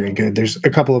very good. There's a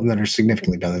couple of them that are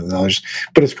significantly better than others,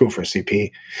 but it's cool for a CP.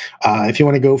 If you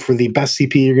want to go for the best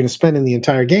CP you're going to spend in the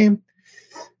entire game,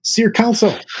 Seer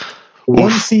Council,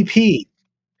 1 CP.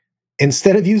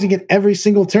 Instead of using it every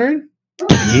single turn,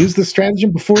 use the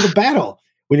stratagem before the battle.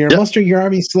 When you're mustering your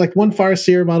army, select 1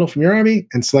 Farseer model from your army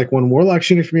and select 1 Warlock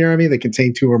unit from your army that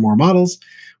contain 2 or more models.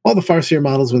 All the Farseer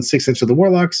models win 6 inch of the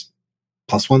Warlocks,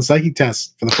 plus 1 psychic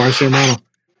test for the Farseer model.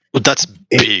 Well, that's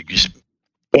big.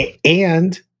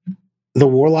 And the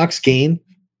Warlocks gain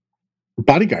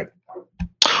Bodyguard.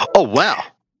 Oh, wow.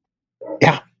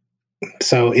 Yeah.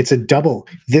 So it's a double.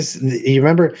 You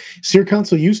remember, Seer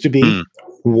Council used to be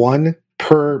 1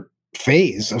 per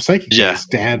phase of psychic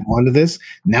test to add 1 to this.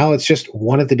 Now it's just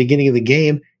 1 at the beginning of the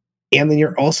game. And then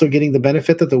you're also getting the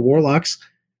benefit that the Warlocks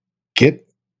get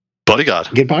Bodyguard.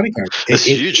 It's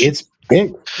huge. It's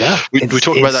big. Yeah. We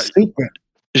talk about that. Super.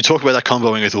 You talk about that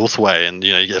comboing with Ulthway, and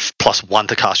you get +1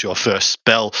 to cast your first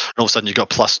spell, and all of a sudden you got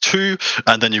 +2,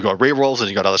 and then you've got rerolls, and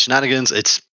you got other shenanigans.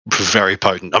 It's very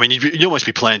potent. I mean, you almost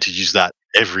be planning to use that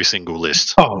every single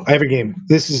list. Oh, every game.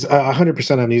 This is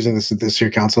 100%. I'm using this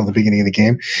year council at the beginning of the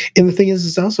game, and the thing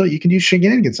is also you can use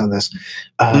shenanigans on this.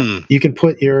 You can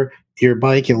put your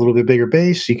bike in a little bit bigger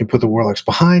base. You can put the Warlocks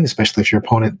behind, especially if your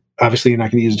opponent. Obviously, you're not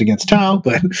going to use it against Tau,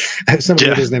 but if somebody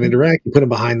doesn't have indirect, you put them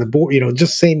behind the board.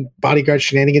 Just same bodyguard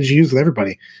shenanigans you use with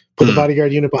everybody. Put the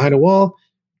bodyguard unit behind a wall,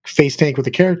 face tank with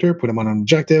the character, put them on an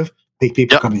objective, make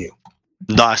people come to you.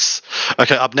 Nice.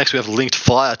 Okay, up next we have Linked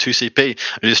Fire 2 CP.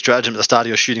 Use stratagem at the start of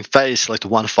your shooting phase. Select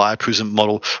 1 Fire Prism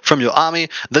model from your army,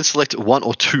 then select 1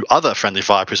 or 2 other friendly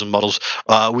Fire Prism models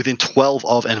within 12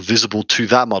 of and visible to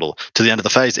that model. To the end of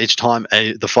the phase, each time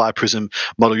the Fire Prism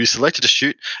model you selected to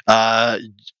shoot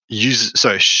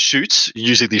shoots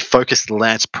using the focused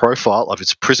lance profile of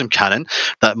its prism cannon.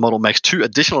 That model makes 2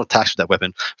 additional attacks with that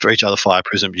weapon for each other Fire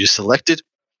Prism you selected.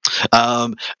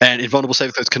 And invulnerable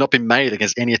saving throws cannot be made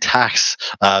against any attacks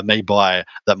made by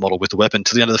that model with the weapon.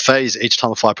 To the end of the phase, each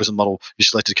time a Fire Prism model you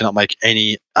selected cannot make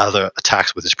any other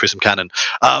attacks with its prism cannon.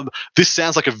 This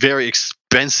sounds like a very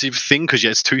expensive thing because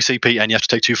it's 2 CP and you have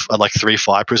to take 3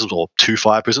 Fire Prisms or 2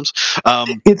 Fire Prisms. But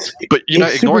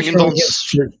ignoring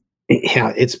indulgence.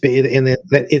 Yeah, it's AP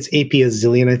a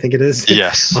zillion, I think it is.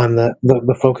 Yes, on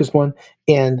the focused one,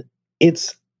 and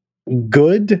it's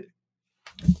good.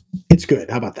 It's good.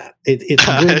 How about that? It's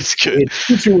good. It's good. It's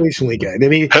situationally good. I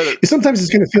mean, sometimes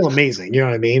it's going to feel amazing. You know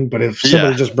what I mean? But if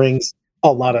somebody just brings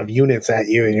a lot of units at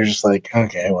you, and you're just like,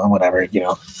 okay, well, whatever. You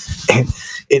know,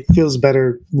 it feels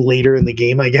better later in the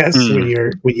game, I guess, when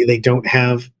they don't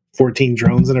have 14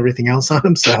 drones and everything else on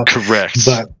them. So correct.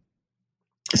 But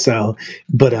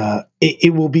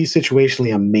it will be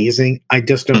situationally amazing. I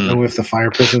just don't know if the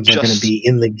fire prisms are going to be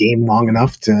in the game long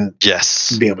enough to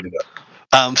be able to do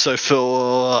it. So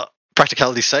for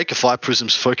practicality's sake, a fire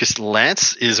prisms focused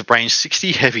lance is range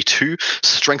 60, heavy 2,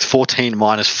 strength 14,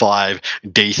 -5,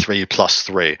 D3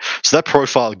 +3. So that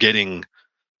profile getting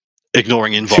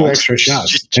ignoring involves 2 extra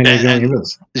shots and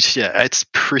it's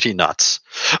pretty nuts.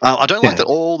 I don't like that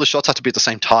all the shots have to be at the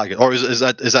same target, or is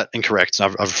that incorrect?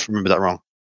 I've remembered that wrong.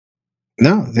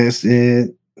 No, this is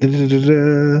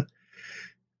no,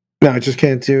 I just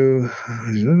can't do.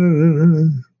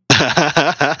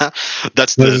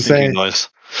 That's the thinking noise.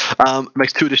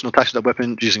 Makes 2 additional attacks to that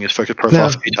weapon using its focus profile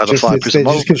for each other fire prism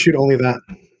model. Just can shoot only that.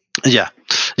 Yeah.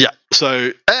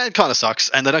 So it kind of sucks,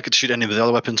 and they don't get to shoot any of the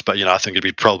other weapons. But I think it'd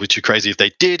be probably too crazy if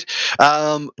they did.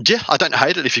 I don't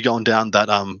hate it if you're going down that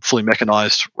fully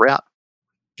mechanized route.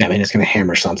 I mean, it's going to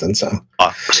hammer something. So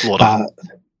slaughter.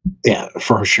 Yeah,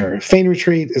 for sure. Feign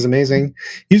Retreat is amazing.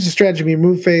 Use the strategy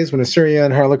move phase when a Syria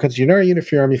and Harlequin's Unari unit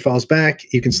for your army falls back.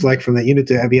 You can select from that unit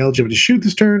to be eligible to shoot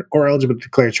this turn, or eligible to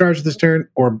declare a charge this turn,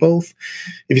 or both.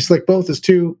 If you select both, it's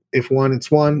 2. If 1, it's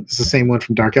 1. It's the same one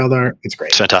from Dark Eldar. It's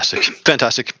great.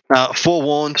 Fantastic.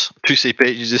 Forewarned, 2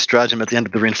 CP. Use this stratagem at the end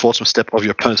of the reinforcement step of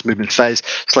your opponent's movement phase.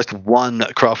 Select 1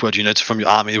 Craftworld unit from your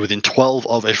army within 12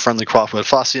 of a friendly Craftworld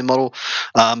Farseer model.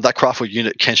 That Craftworld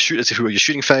unit can shoot as if it were your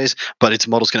shooting phase, but its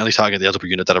models can only target the eligible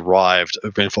unit that arrived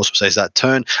of reinforcement phase that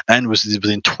turn and was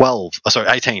within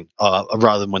 18,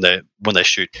 rather than when they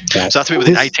shoot. So it has to be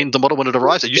within 18 of the model when it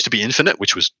arrives. It used to be infinite,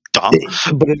 which was dumb.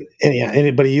 But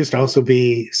it used to also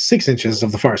be 6 inches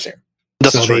of the Farseer.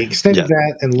 So true. They extended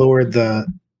that and lowered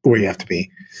where you have to be.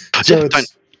 So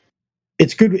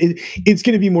it's good. It's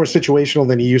going to be more situational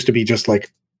than it used to be, just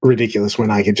like ridiculous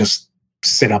when I could just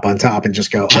sit up on top and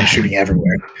just go, I'm shooting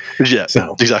everywhere. Yeah,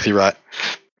 so exactly right.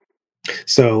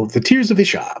 So the Tears of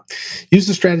Isha. Use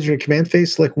the strategy of command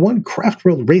phase. Select 1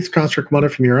 Craftworld Wraith Construct model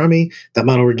from your army. That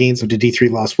model regains up to D3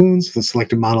 lost wounds. If the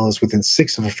selected model is within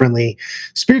 6 of a friendly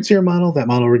Spirit Seer model, that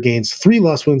model regains 3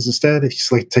 lost wounds instead. If you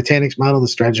select Titanic's model, the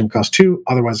stratagem costs 2.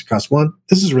 Otherwise, it costs 1.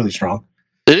 This is really strong.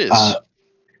 It is.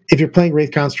 If you're playing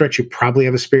Wraith Construct, you probably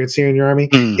have a Spirit Seer in your army,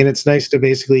 and it's nice to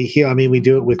basically heal. I mean, we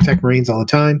do it with Tech Marines all the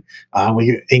time,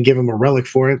 and give them a relic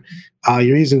for it.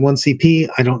 You're using 1 CP.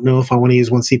 I don't know if I want to use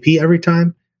 1 CP every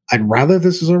time. I'd rather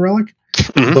this is a relic,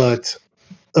 but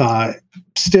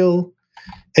still,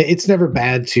 it's never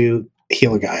bad to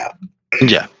heal a guy up.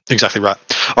 Yeah, exactly right.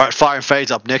 All right, Fire and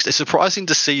Fade's up next. It's surprising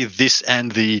to see this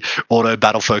and the Auto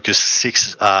Battle Focus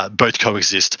 6 both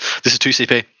coexist. This is 2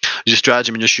 CP. Use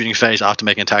stratagem in your shooting phase after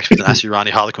making attacks with an Asuryani,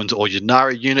 Harlequins, or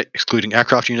Unari unit, excluding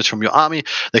aircraft units from your army.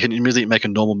 They can immediately make a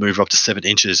normal move up to 7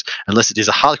 inches. Unless it is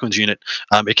a Harlequins unit,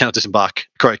 it cannot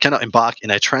embark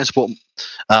in a transport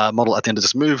model at the end of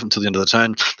this move until the end of the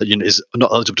turn. That unit is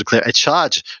not eligible to declare a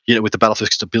charge. Unit with the battle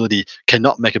focused ability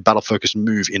cannot make a battle focused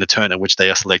move in a turn in which they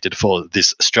are selected for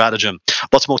this stratagem.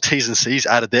 Lots more T's and C's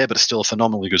added there, but it's still a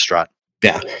phenomenally good strat.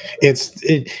 Yeah,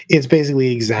 it's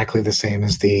basically exactly the same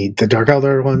as the Dark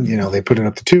Eldar one. They put it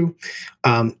up to 2.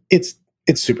 It's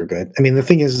super good. I mean, the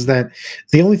thing is that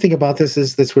the only thing about this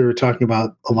is we were talking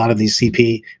about a lot of these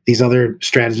CP, these other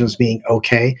stratagems being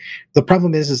okay. The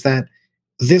problem is that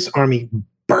this army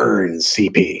burns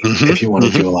CP if you want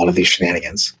to do a lot of these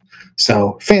shenanigans.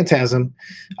 So Phantasm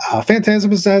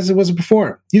is as it was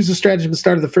before. Use the strategy at the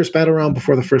start of the first battle round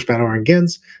before the first battle round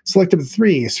begins. Select up to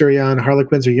 3 Assyrian,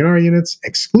 Harlequins, or Unari units,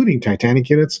 excluding Titanic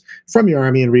units, from your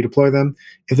army and redeploy them.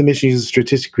 If the mission uses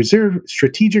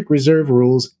strategic reserve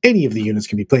rules, any of the units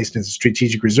can be placed into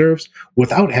strategic reserves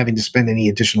without having to spend any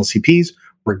additional CPs,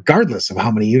 regardless of how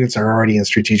many units are already in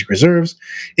strategic reserves.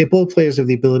 If both players have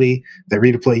the ability that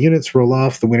redeploy units roll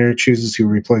off, the winner chooses who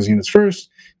redeploys units first.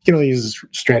 You can only use this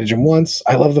stratagem once.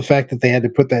 I love the fact that they had to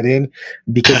put that in,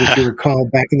 because if you recall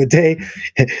back in the day,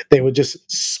 they would just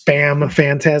spam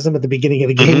Phantasm at the beginning of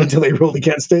the game until they rolled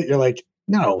against it. You're like,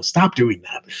 no, stop doing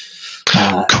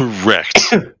that. Correct.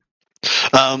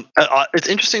 It's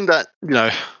interesting that,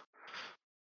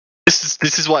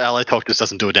 this is why Ally Talk just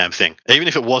doesn't do a damn thing. Even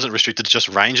if it wasn't restricted to just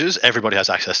rangers, everybody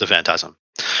has access to Phantasm.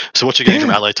 So what you're getting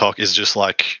from Ally Talk is just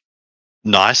like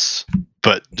nice,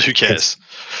 but who cares?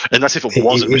 And that's if it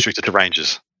wasn't restricted to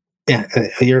rangers. Yeah,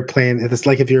 you're playing. It's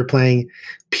like if you're playing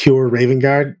pure Raven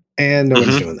Guard, and no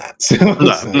one's doing that. So,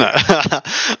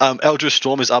 No. Eldritch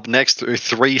Storm is up next through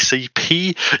 3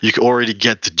 CP. You can already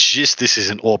get the gist. This is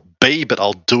an Orb B, but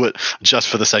I'll do it just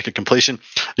for the sake of completion.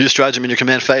 Use stratagem in your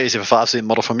command phase. If a Farseer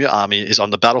model from your army is on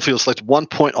the battlefield, select 1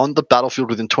 point on the battlefield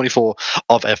within 24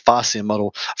 of a Farseer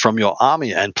model from your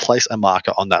army and place a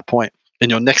marker on that point. In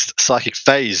your next psychic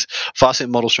phase, Farseer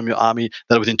models from your army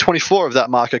that are within 24 of that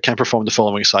marker can perform the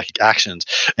following psychic actions.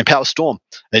 Empower Storm,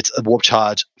 it's a Warp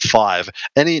Charge 5.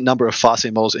 Any number of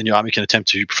Farseer models in your army can attempt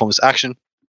to perform this action.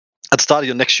 At the start of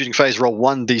your next shooting phase, roll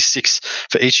 1d6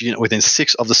 for each unit within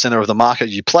 6 of the center of the marker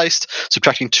you placed.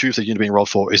 Subtracting 2 if the unit being rolled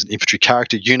for is an infantry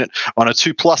character unit. On a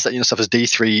 2+, that unit suffers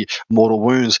d3 mortal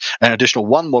wounds, an additional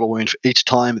 1 mortal wound for each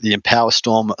time the Empower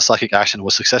Storm psychic action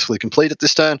was successfully completed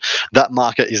this turn. That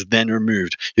marker is then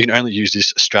removed. You can only use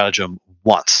this stratagem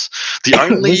once. The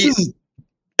only... It's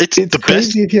the crazy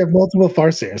best. If you have multiple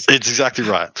Farseers. It's exactly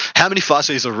right. How many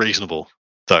Farseers are reasonable,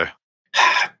 though?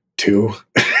 2.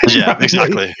 Yeah,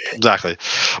 exactly.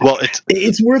 Well,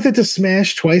 it's worth it to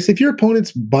smash twice. If your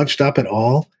opponent's bunched up at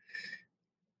all,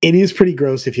 it is pretty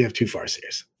gross if you have 2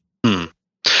 Farseers.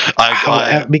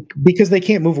 Because they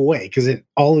can't move away, because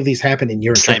all of these happen in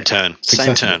your same turn.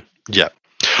 Yeah.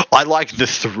 I like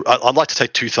I'd like to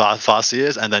take 2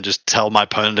 Farseers and then just tell my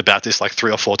opponent about this like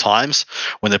 3 or 4 times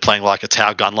when they're playing like a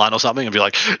Tau gun line or something and be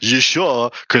like, "You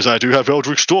sure? Because I do have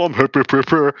Eldritch Storm."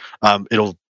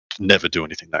 It'll never do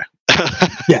anything though.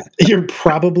 Yeah, you're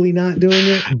probably not doing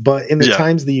it, but in the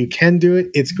times that you can do it,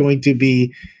 it's going to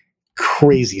be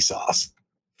crazy sauce.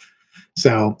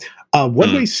 So,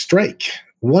 one-way strike,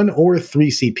 1 or 3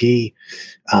 CP.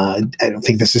 I don't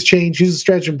think this has changed. Use a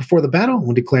stratagem before the battle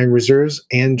when declaring reserves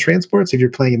and transports. If you're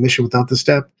playing a mission without this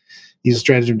step, use a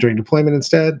stratagem during deployment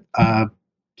instead.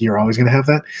 You're always going to have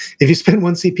that. If you spend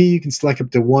 1 CP, you can select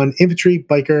up to 1 infantry,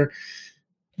 biker,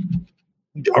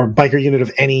 or biker unit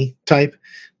of any type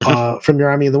from your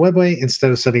army in the webway instead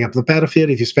of setting up the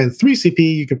battlefield. If you spend 3 CP,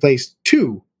 you can place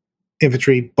 2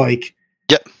 infantry bike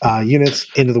units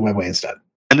into the webway instead.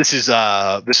 And this is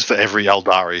for every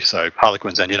Eldari, so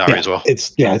Harlequins and Yunari as well.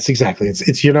 It's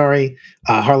Yunari,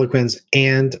 Harlequins,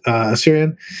 and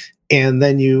Assyrian. And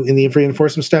then in the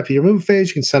reinforcement step of your move phase,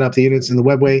 you can set up the units in the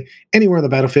webway anywhere on the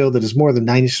battlefield that is more than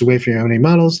 9 inches away from your own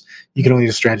models. You can only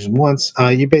use stratagem once.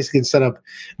 You basically can set up,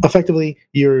 effectively,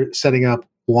 you're setting up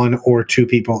 1 or 2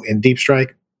 people in deep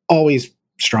strike. Always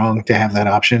strong to have that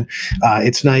option.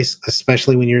 It's nice,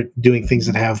 especially when you're doing things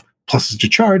that have pluses to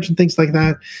charge and things like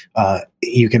that.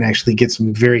 You can actually get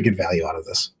some very good value out of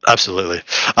this. Absolutely.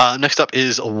 Next up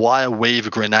is Wire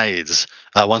Weave Grenades,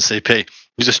 1 CP.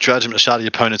 Use a stratagem at the start of your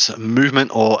opponent's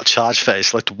movement or charge phase.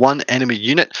 Select 1 enemy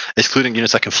unit, excluding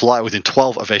units that can fly within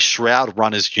 12 of a Shroud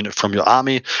Runner's unit from your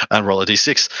army, and roll a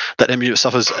d6. That enemy unit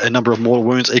suffers a number of mortal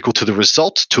wounds equal to the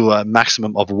result, to a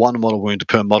maximum of 1 mortal wound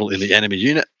per model in the enemy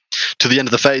unit. To the end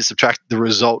of the phase, subtract the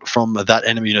result from that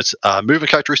enemy unit's movement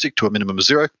characteristic to a minimum of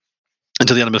 0.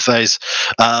 Until the end of the phase,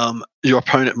 your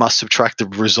opponent must subtract the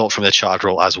result from their charge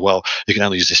roll as well. You can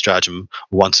only use this stratagem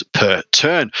once per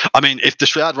turn. I mean, if the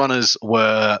Shroud Runners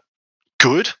were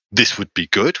good, this would be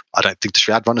good. I don't think the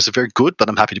Shroud Runners are very good, but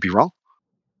I'm happy to be wrong.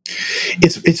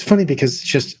 It's funny because it's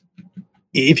just,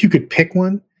 if you could pick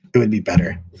one, it would be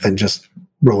better than just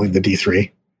rolling the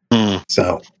D3.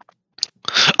 So,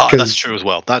 that's true as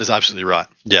well. That is absolutely right.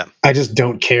 Yeah, I just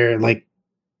don't care. Like,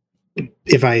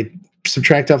 if I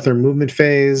subtract off their movement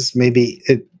phase, maybe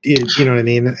you know what I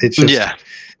mean? It's just,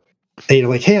 you're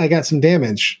like, hey, I got some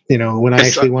damage, when I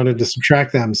actually wanted to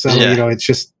subtract them. So, it's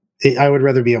just, I would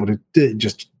rather be able to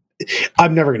just,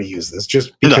 I'm never going to use this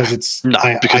just because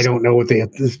I don't know what the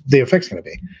effect's going to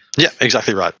be. Yeah,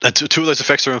 exactly right. And 2 of those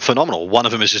effects are phenomenal. One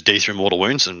of them is just D3 mortal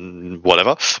wounds and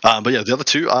whatever. But yeah, the other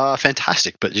 2 are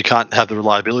fantastic, but you can't have the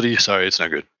reliability, so it's no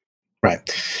good. Right.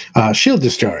 Shield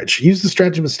discharge. Use the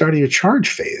stratagem at the start of your charge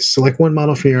phase. Select 1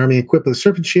 model from your army equipped with a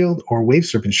Serpent Shield or Wave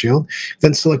Serpent Shield.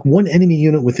 Then select 1 enemy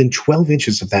unit within 12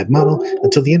 inches of that model.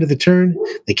 Until the end of the turn,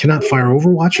 they cannot fire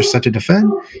Overwatch or set to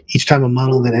defend. Each time a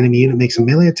model of that enemy unit makes a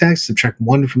melee attack, subtract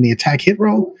 1 from the attack hit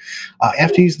roll.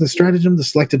 After using the stratagem, the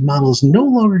selected model is no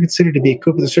longer considered to be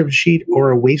equipped with a Serpent Shield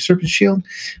or a Wave Serpent Shield.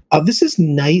 This is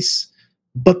nice,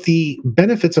 but the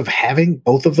benefits of having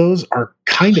both of those are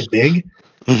kind of big.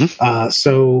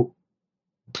 So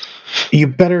you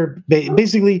better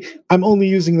basically, I'm only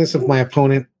using this if my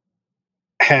opponent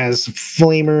has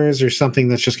flamers or something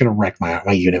that's just going to wreck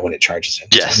my unit when it charges in.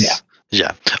 Yes. So,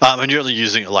 yeah. And you're only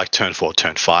using it like turn 4,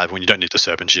 turn 5 when you don't need the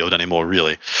Serpent Shield anymore,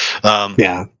 really.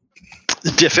 Yeah.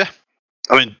 Fair.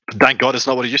 I mean, thank God it's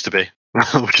not what it used to be,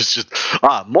 which is just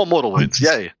more mortal wounds.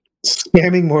 Yay.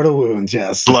 Spamming mortal wounds,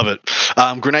 yes. Love it.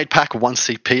 Grenade pack, 1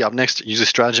 CP. Up next, use a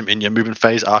stratagem in your movement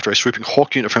phase after a swooping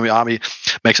hawk unit from your army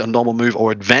makes a normal move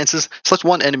or advances. Select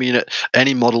one enemy unit,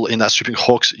 any model in that swooping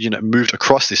hawks unit moved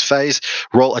across this phase.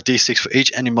 Roll a d6 for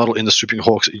each any model in the swooping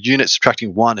hawks unit,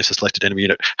 subtracting 1 if the selected enemy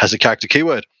unit has a character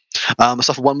keyword.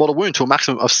 Suffer 1 mortal wound to a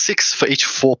maximum of 6 for each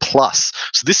 4+.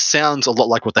 So this sounds a lot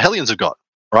like what the Hellions have got,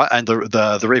 right? And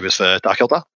the Reavers for Dark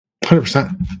Eldar.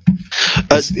 100%.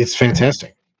 It's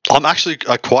fantastic. I'm actually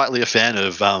quietly a fan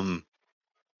of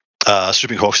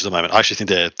swooping hawks at the moment. I actually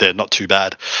think they're not too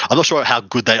bad. I'm not sure how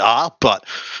good they are, but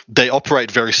they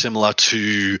operate very similar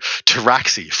to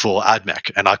Taxi for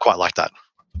AdMech, and I quite like that.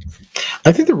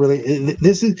 I think they're really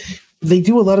they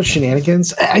do a lot of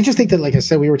shenanigans. I just think that, like I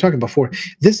said, we were talking before,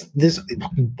 this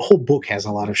whole book has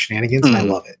a lot of shenanigans, and I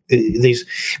love it.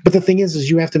 But the thing is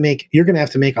you're going to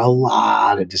have to make a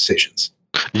lot of decisions.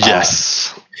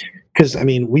 Yes. Because, I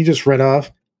mean, we just read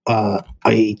off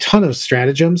a ton of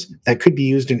stratagems that could be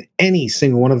used in any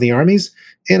single one of the armies,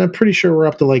 and I'm pretty sure we're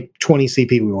up to like 20 CP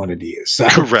we wanted to use. So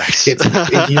correct.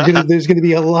 There's going to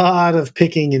be a lot of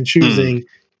picking and choosing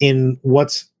in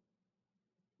what's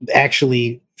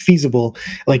actually feasible.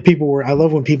 Like I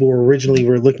love when people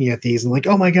were looking at these and like,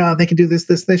 oh my god, they can do this.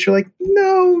 You're like,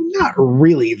 no, not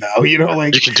really though. You know,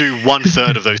 like you can do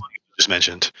 1/3 of those you just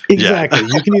mentioned. Exactly. Yeah.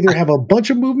 You can either have a bunch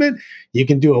of movement, you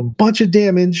can do a bunch of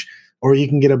damage, or you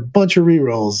can get a bunch of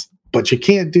rerolls, but you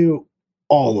can't do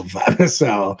all of them.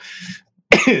 So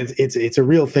it's a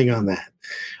real thing on that.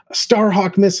 A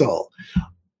Starhawk missile.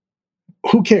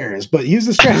 Who cares? But use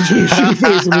the strategy of shooting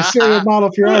phase of a serial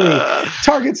model for your army.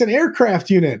 Targets an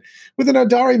aircraft unit with an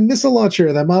Eldar missile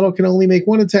launcher. That model can only make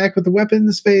 1 attack with the weapon in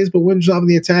this phase, but when resolving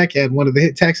the attack, add 1 of the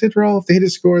attacks hit roll. If the hit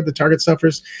is scored, the target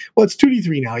suffers. Well, it's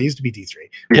 2d3 now. It used to be d3.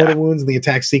 Mortal wounds and the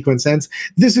attack sequence ends.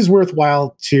 This is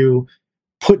worthwhile to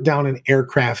put down an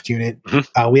aircraft unit.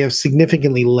 We have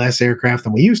significantly less aircraft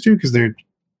than we used to because they're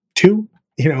 2,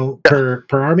 per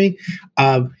army.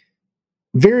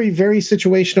 Very, very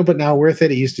situational, but now worth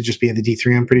it. It used to just be in the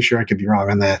D3. I'm pretty sure I could be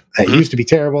wrong on that. It used to be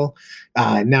terrible.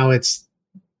 Now it's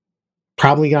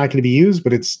probably not going to be used,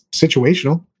 but it's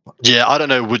situational. Yeah, I don't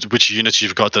know which units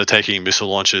you've got that are taking missile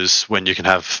launches when you can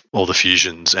have all the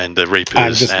fusions and the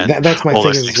Reapers. That's my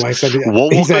thing. Is why I said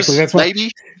exactly. That's why,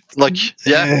 maybe.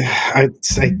 I'd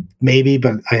say maybe,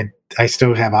 but I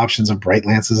still have options of Bright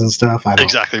Lances and stuff.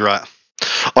 Exactly right.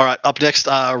 All right, up next,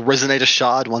 Resonator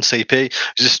Shard, 1 CP.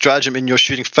 Use a stratagem in your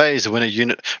shooting phase. Win a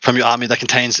unit from your army that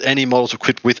contains any models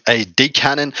equipped with a D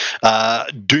cannon.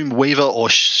 Doom Weaver or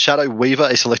Shadow Weaver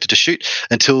is selected to shoot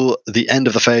until the end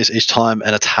of the phase each time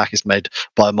an attack is made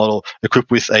by a model equipped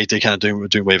with a D cannon,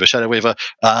 Doom Weaver, Shadow Weaver.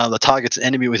 The target's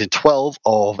enemy within 12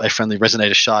 of a friendly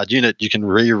Resonator Shard unit. You can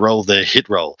re-roll their hit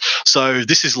roll. So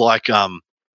this is like...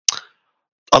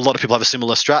 a lot of people have a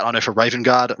similar strat. I know for Raven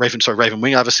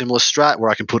Wing, I have a similar strat where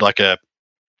I can put like a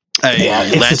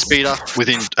land speeder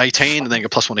within 18 and then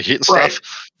get +1 to hit and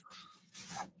stuff.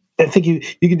 I think you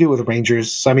can do it with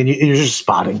Rangers. I mean, you're just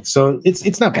spotting, so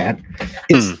it's not bad.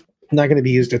 It's not going to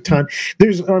be used a ton.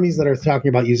 There's armies that are talking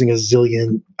about using a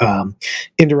zillion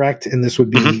indirect, and this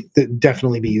would be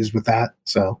definitely be used with that.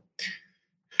 So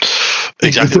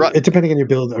exactly right. Depending on your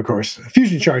build, of course.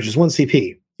 Fusion charges, 1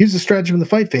 CP. Use the stratagem in the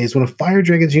fight phase. When a Fire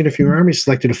Dragon's unit from your army is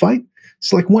selected to fight,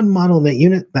 select 1 model in that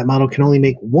unit. That model can only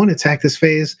make 1 attack this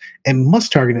phase and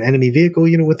must target an enemy vehicle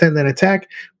unit within that attack.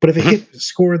 But if a hit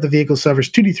scored, the vehicle suffers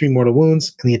 2d3 mortal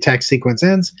wounds and the attack sequence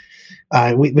ends.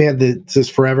 We had this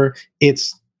forever.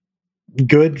 It's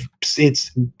good.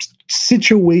 It's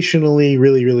situationally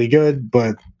really, really good,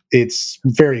 but it's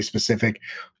very specific.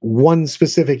 1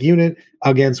 specific unit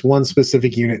against 1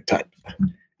 specific unit type.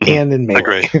 And in melee.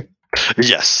 Agree.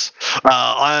 Yes.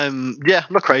 I'm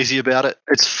not crazy about it.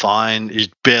 It's fine.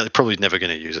 You're probably never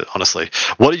going to use it, honestly.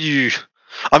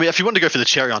 If you want to go for the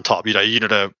cherry on top, a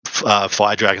unit of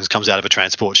Fire Dragons comes out of a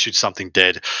transport, shoots something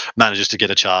dead, manages to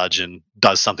get a charge and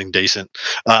does something decent,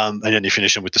 and then you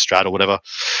finish them with the strat or whatever.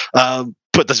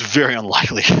 But that's very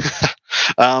unlikely.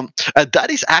 And that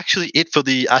is actually it for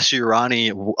the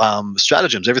Asuryani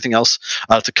stratagems. Everything else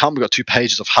to come. We've got 2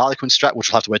 pages of Harlequin strat, which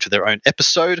will have to wait for their own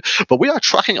episode. But we are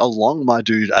trucking along, my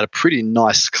dude, at a pretty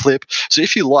nice clip. So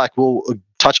if you like, we'll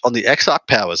touch on the Exarch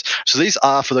powers. So these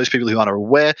are, for those people who aren't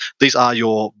aware, these are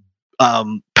your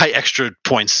pay extra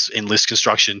points in list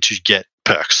construction to get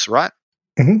perks, right?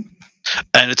 Mm-hmm.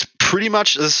 And it's pretty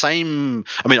much the same.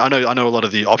 I mean, I know a lot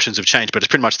of the options have changed, but it's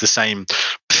pretty much the same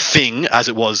thing as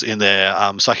it was in their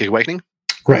Psychic Awakening.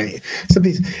 Right. So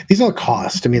these all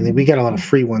cost. I mean, we got a lot of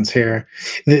free ones here.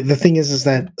 The thing is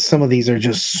that some of these are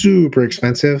just super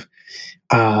expensive.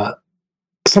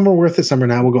 Some are worth it, some are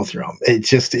not. We'll go through them.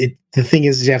 The thing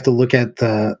is you have to look at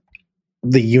the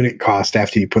unit cost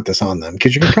after you put this on them,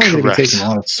 because you're probably going to be taking a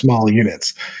lot of small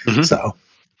units. So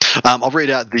I'll read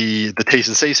out the T's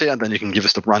and C's here, and then you can give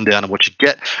us the rundown of what you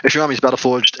get. If your army is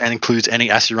battle-forged and includes any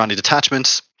Asirani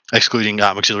detachments, excluding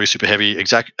auxiliary, super heavy,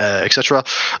 etc.,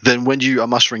 then when you are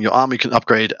mustering your army, you can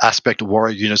upgrade aspect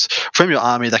warrior units from your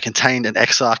army that contain an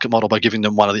Exarch model by giving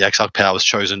them one of the Exarch powers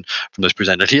chosen from those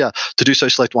presented here. To do so,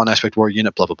 select one aspect warrior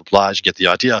unit, blah, blah, blah, blah, as you get the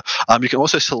idea. You can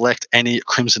also select any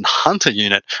Crimson Hunter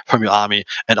unit from your army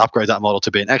and upgrade that model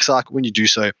to be an Exarch. When you do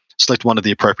so, select one of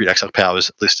the appropriate Exarch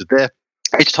powers listed there.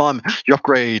 Each time you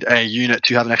upgrade a unit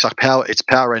to have an Exarch power, its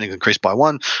power rating is increased by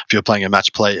 1. If you're playing a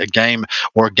match play, a game,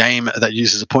 or a game that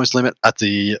uses a points limit, at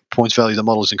the points value the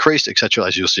model is increased, etc.,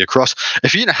 as you'll see across.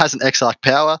 If a unit has an Exarch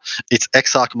power, its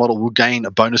Exarch model will gain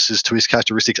bonuses to its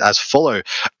characteristics as follow: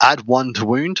 add 1 to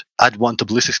wound, add 1 to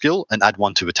ballistic skill, and add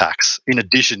 1 to attacks, in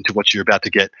addition to what you're about to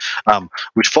get,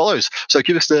 which follows. So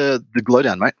give us the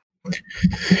glowdown, mate.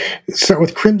 Start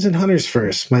with Crimson Hunters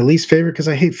first. My least favorite because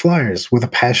I hate flyers with a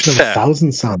passion of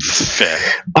 1,000 suns. Fair.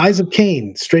 Eyes of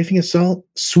Cain, strafing assault,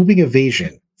 swooping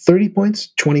evasion. 30 points,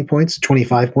 20 points,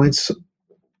 25 points.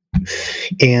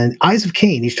 And Eyes of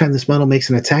Cain, each time this model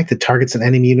makes an attack that targets an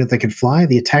enemy unit that can fly,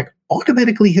 the attack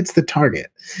automatically hits the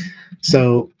target.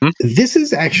 So this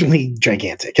is actually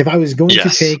gigantic. If I was going to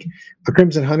take a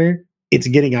Crimson Hunter, it's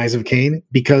getting Eyes of Cain,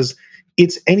 because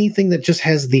it's anything that just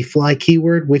has the fly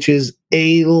keyword, which is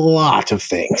a lot of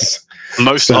things.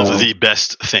 Most of the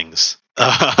best things.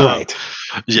 Right.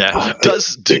 Yeah.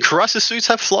 Do Crisis suits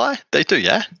have fly? They do,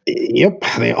 yeah? Yep.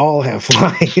 They all have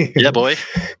fly. Yeah, boy.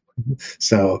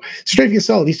 So, strafing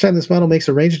assault. Each time this model makes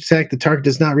a ranged attack, the target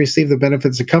does not receive the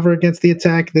benefits of cover against the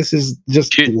attack. This is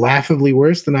just laughably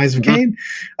worse than Eyes of Cain.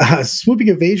 Swooping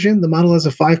evasion. The model has a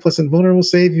 5+ invulnerable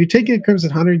save. If you're taking a Crimson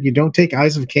Hunter, you don't take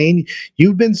Eyes of Cain.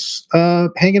 You've been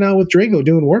hanging out with Drago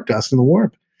doing warp dust in the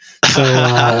warp. So,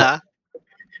 I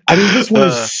mean, this one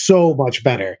is so much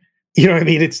better. You know what I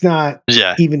mean? It's not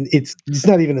even. It's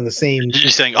not even in the same.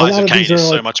 You're saying Eyes of Cain is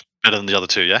so much better than the other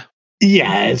two, yeah?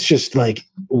 Yeah, it's just like,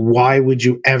 why would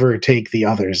you ever take the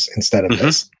others instead of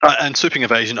this? And swooping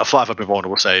evasion, a 5+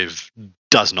 invulnerable save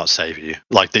does not save you,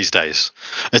 like these days.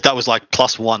 If that was like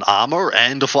 +1 armor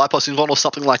and a 5+ invulnerable,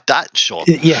 something like that, sure.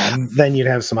 Yeah, then you'd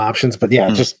have some options, but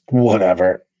just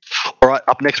whatever. All right,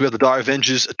 up next we have the Dire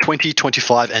Avengers, 20,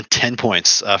 25, and 10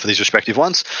 points for these respective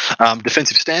ones.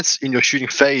 Defensive stance. In your shooting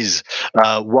phase,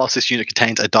 whilst this unit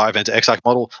contains a Dire Avenger Exarch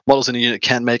model, models in a unit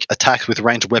can make attacks with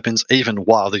ranged weapons even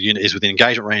while the unit is within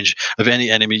engagement range of any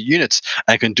enemy units,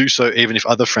 and can do so even if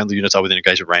other friendly units are within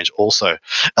engagement range also.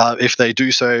 If they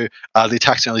do so, the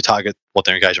attacks only target what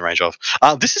they're engagement range of.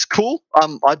 This is cool.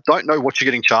 I don't know what you're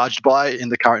getting charged by in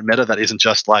the current meta that isn't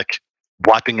just like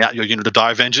wiping out your unit of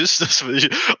Dire Avengers.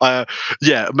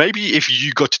 Maybe if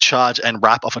you got to charge and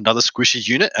wrap off another squishy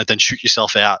unit and then shoot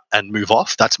yourself out and move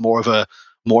off, that's more of a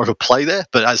play there.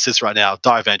 But as it sits right now,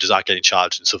 Dire Avengers aren't getting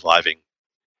charged and surviving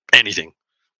anything.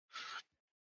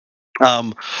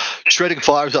 Shredding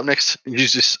Fire is up next.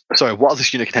 While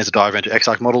this unit contains a Dire Avenger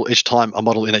Exarch model, each time a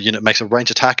model in a unit makes a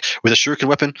ranged attack with a shuriken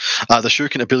weapon, the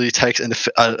shuriken ability takes an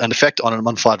effect on an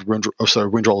unmodified wound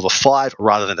roll of a 5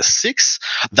 rather than a 6.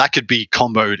 That could be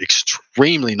comboed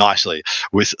extremely nicely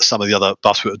with some of the other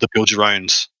buffs, the build your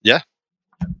owns. Yeah?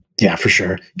 Yeah, for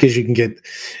sure. Because you can get,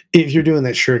 if you're doing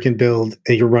that shuriken build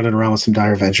and you're running around with some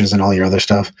Dire Avengers and all your other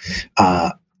stuff,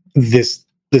 this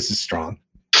is strong.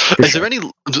 Is there any?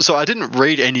 So I didn't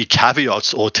read any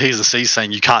caveats or T's and C's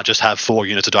saying you can't just have 4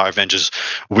 units of Dire Avengers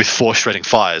with 4 Shredding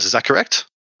Fires. Is that correct?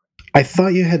 I thought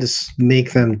you had to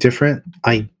make them different.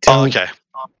 I don't. Oh, okay.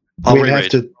 I'll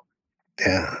reread.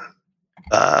 Yeah.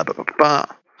 But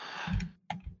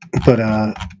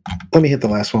let me hit the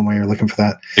last one while you're looking for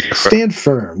that. Stand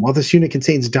firm. While this unit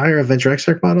contains Dire Avenger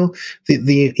Exarch model,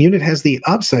 the unit has the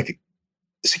objective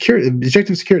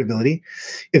secured ability.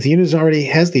 If the unit already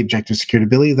has the objective secured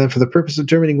ability, then for the purpose of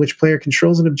determining which player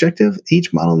controls an objective,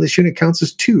 each model in this unit counts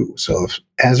as 2. So if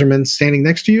Azerman's standing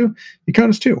next to you, you count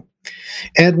as 2.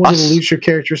 Add one of the leadership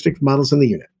characteristic models in the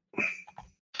unit.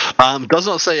 Does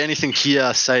not say anything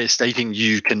here stating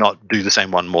you cannot do the same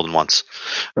one more than once.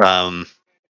 You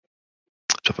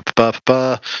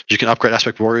can upgrade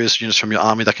aspect warriors units from your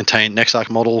army that contain an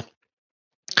Exarch model.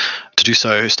 To do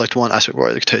so, select one aspect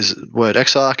warrior that contains the word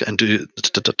Exarch and do.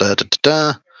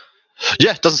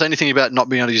 Yeah, it doesn't say anything about not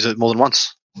being able to use it more than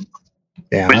once.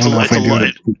 Yeah, I don't know if I do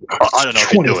it. I don't know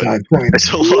if you do it. Points. It's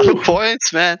a lot of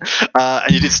points, man.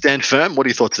 And you did stand firm. What are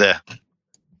your thoughts there?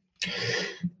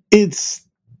 It's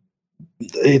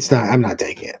not. I'm not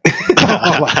taking it.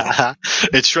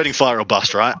 It's shredding fire or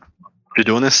bust, right?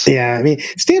 you're doing this. Yeah, I mean,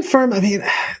 stand firm. I mean,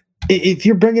 if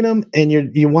you're bringing them and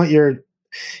you want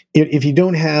if you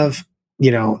don't have,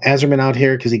 Azerman out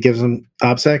here because he gives them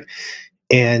OBSEC,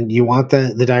 and you want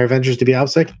the Dire Avengers to be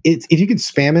OBSEC, if you can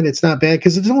spam it, it's not bad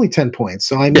because it's only 10 points.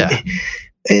 So I mean,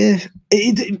 it's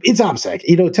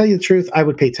OBSEC. Tell you the truth, I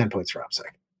would pay 10 points for OBSEC.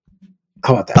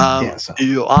 How about that?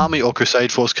 Your army or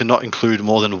crusade force cannot include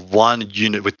more than one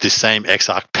unit with the same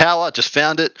Exarch power. Just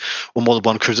found it, or more than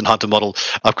one Crimson Hunter model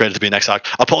upgraded to be an Exarch.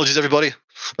 Apologies, everybody.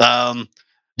 I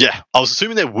was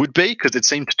assuming there would be because it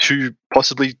seemed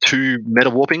possibly too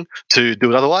meta warping to do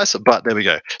it otherwise. But there we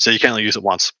go. So you can only use it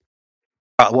once.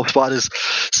 Warp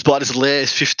Spider's Lair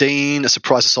is 15,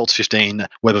 Surprise Assault's 15,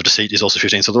 Web of Deceit is also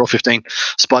 15, so they're all 15.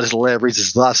 Spider's Lair reads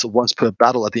as thus: once per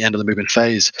battle at the end of the movement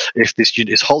phase, if this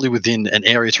unit is wholly within an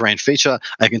area terrain feature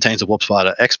and contains a Warp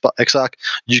Spider Exarch,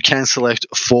 you can select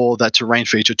for that terrain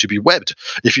feature to be webbed.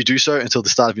 If you do so until the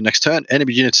start of your next turn,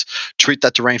 enemy units treat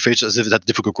that terrain feature as if it had a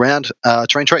difficult ground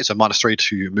terrain trait, so -3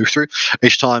 to move through.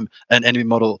 Each time an enemy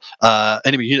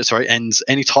unit ends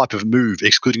any type of move,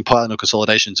 excluding piling or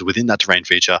consolidations within that terrain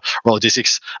feature, roll a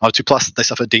d6 2+, they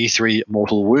suffer d3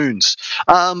 mortal wounds.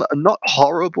 Not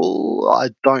horrible. I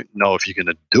don't know if you're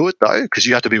going to do it though, because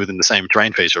you have to be within the same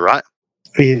terrain feature, right?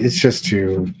 It's just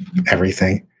to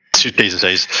everything. Two T's and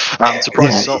C's.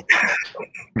 Surprise assault.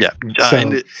 Yeah.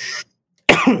 Go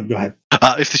ahead.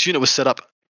 If this unit was set up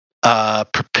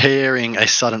preparing a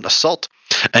sudden assault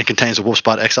and contains a Warp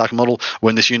Spider Exarch model,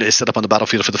 when this unit is set up on the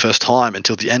battlefield for the first time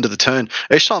until the end of the turn,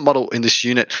 each time a model in this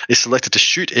unit is selected to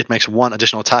shoot, it makes one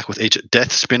additional attack with each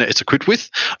death spinner it's equipped with.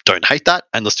 Don't hate that.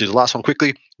 And let's do the last one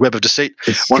quickly. Web of Deceit.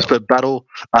 Once per battle,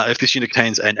 if this unit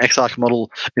contains an Exarch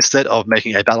model, instead of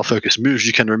making a battle focus move,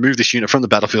 you can remove this unit from the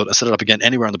battlefield and set it up again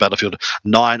anywhere on the battlefield,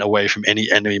 9 away from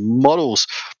any enemy models.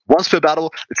 Once per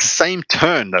battle, it's the same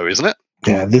turn though, isn't it?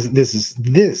 Yeah, this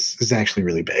is actually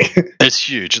really big. It's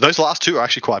huge. Those last two are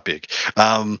actually quite big.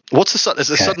 What's is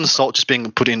the sudden assault just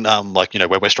being put in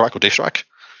where strike or deep strike?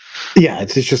 Yeah,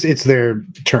 it's their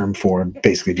term for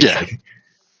basically deep striking.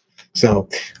 So,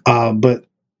 but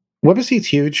Web of Deceit's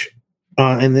huge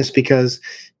in this because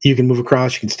you can move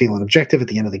across, you can steal an objective at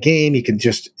the end of the game. You can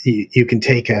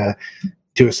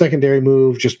do a secondary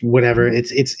move, just whatever.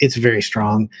 It's very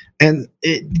strong, and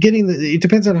it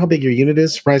depends on how big your unit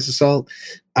is. Surprise assault,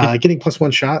 getting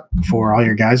 +1 shot for all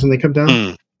your guys when they come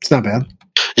down. It's not bad.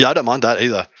 Yeah, I don't mind that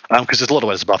either, because there's a lot of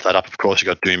ways to buff that up. Of course, you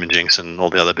got Doom and Jinx and all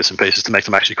the other bits and pieces to make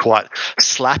them actually quite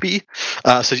slappy.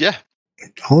 So yeah,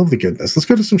 all of the goodness. Let's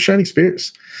go to some Shining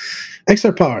Spears.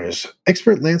 XR powers.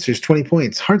 Expert Lancers 20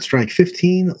 points. Heart Strike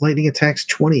 15. Lightning attacks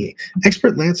 20.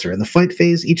 Expert Lancer. In the fight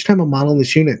phase, each time a model in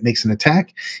this unit makes an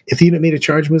attack, if the unit made a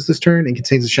charge moves this turn and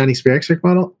contains a Shining Spear Exarch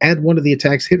model, add 1 to the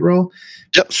attack's hit roll.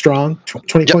 Yep. Strong.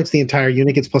 20 points. The entire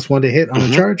unit gets +1 to hit on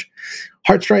a charge.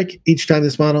 Heart Strike. Each time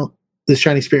this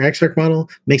Shining Spear Exarch model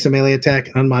makes a melee attack,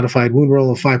 an unmodified wound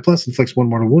roll of 5+, inflicts 1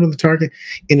 mortal wound on the target.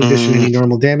 In addition to any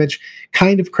normal damage.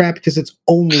 Kind of crap because it's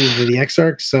only the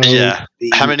Exarch. So yeah,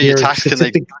 how many attacks can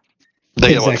they?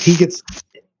 He gets,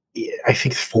 I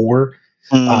think 4.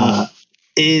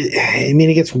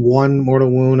 He gets 1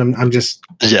 mortal wound. I'm just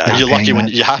you're lucky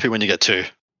you're happy when you get 2.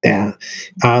 Yeah.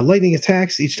 Lightning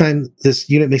attacks. Each time this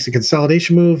unit makes a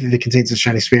consolidation move, if it contains a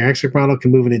Shining Spear Exarch model, can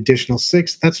move an additional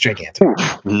 6. That's gigantic.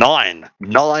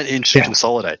 9-inch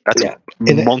consolidate. That's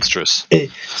monstrous.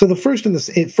 So the first and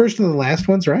the last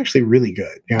ones are actually really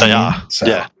good. They are. So,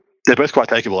 yeah. They're both quite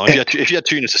takeable. If you had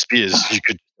 2 units of spears, you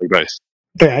could do both.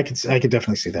 Yeah, I could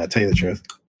definitely see that. Tell you the truth.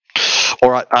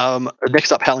 All right.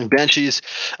 Next up, Howling Banshees.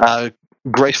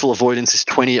 Graceful Avoidance is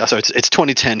 20. So it's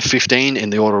 20, 10, 15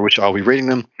 in the order in which I'll be reading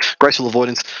them. Graceful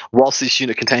Avoidance. Whilst this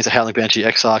unit contains a Howling Banshee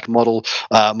Exarch model,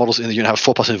 models in the unit have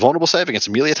 4+ invulnerable save against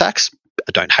melee attacks.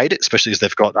 I don't hate it, especially as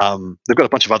they've got a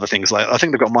bunch of other things. Like I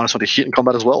think they've got -1 to hit in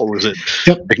combat as well, or was it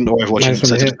ignore Overwatch?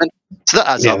 So that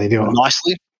adds up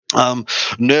nicely.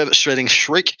 Nerve Shredding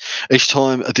Shriek. Each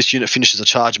time this unit finishes a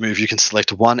charge move, you can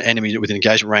select 1 enemy unit within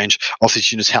engagement range of this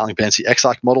unit's Howling Banshee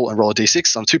Exarch model and roll a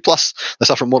d6 on 2+. They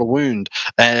suffer a mortal wound,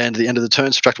 and at the end of the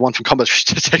turn, subtract 1 from combat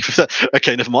to take with that.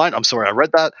 Okay, never mind. I'm sorry, I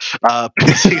read that.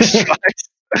 Piercing strikes.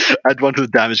 Add 1 to the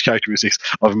damage characteristics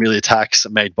of melee attacks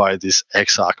made by this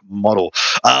Exarch model.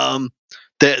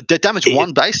 They're damage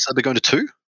 1 base, so they're going to 2.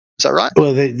 Is that right?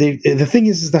 Well, the thing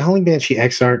is the Howling Banshee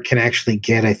Exarch can actually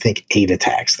get, I think, 8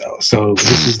 attacks, though. So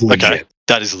this is legit. Okay,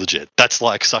 that is legit. That's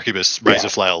like Succubus Razor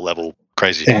Flail level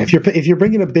crazy. Yeah, if you're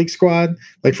bringing a big squad,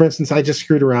 like for instance, I just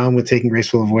screwed around with taking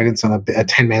Graceful Avoidance on a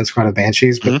 10-man squad of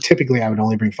Banshees, but typically I would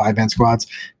only bring 5-man squads,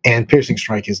 and Piercing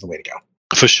Strike is the way to go.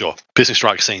 For sure. Piercing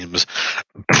Strike seems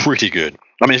pretty good.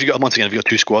 I mean, if you've got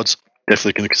 2 squads,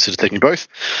 definitely can consider taking both.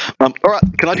 All right,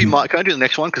 can I do the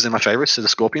next one because they're my favorites? So the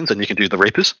Scorpions, and you can do the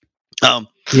Reapers.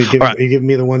 You give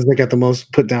me the ones that got the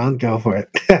most put down. Go for it.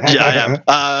 Yeah,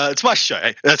 I am. It's my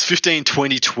show. That's 15,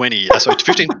 20, 20. Sorry,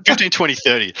 15, 20,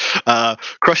 30.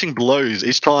 Crushing blows.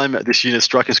 Each time this unit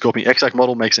strike a Scorpion X-Act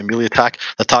model makes a melee attack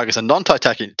that targets a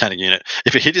non-Titanic unit.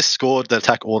 If a hit is scored, the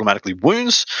attack automatically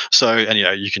wounds. So, and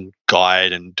you can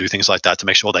guide and do things like that to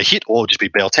make sure they hit or just be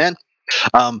bail 10.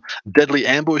 Deadly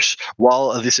Ambush.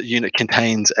 While this unit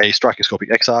contains a Striker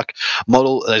Scorpion Exarch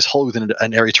model that is wholly within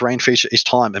an area terrain feature, each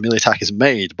time a melee attack is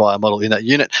made by a model in that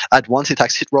unit, add 1 to the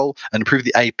attack's hit roll and improve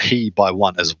the AP by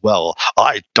 1 as well.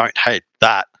 I don't hate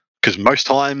that because most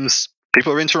times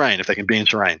people are in terrain if they can be in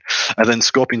terrain. And then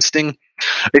Scorpion Sting.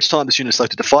 Each time this unit is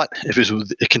selected to fight, if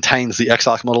it contains the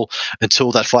Exarch model,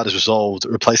 until that fight is resolved,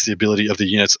 replace the ability of the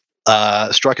unit's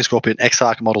Striker Scorpion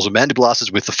Exarch models or Mandy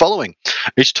Blasters with the following.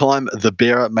 Each time the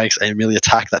bearer makes a melee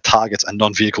attack that targets a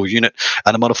non-vehicle unit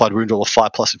and a modified wound roll of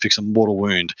 5+ inflicts a mortal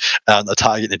wound on the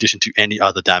target in addition to any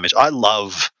other damage. I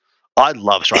love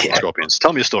Striker Scorpions.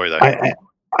 Tell me a story though.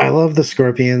 I love the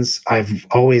Scorpions. I've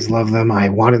always loved them. I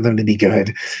wanted them to be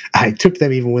good. I took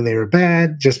them even when they were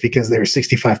bad, just because they were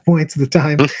 65 points at the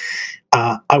time.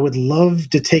 I would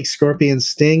love to take Scorpion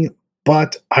Sting,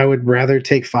 but I would rather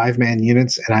take 5-man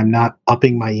units, and I'm not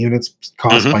upping my units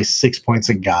cost by 6 points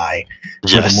a guy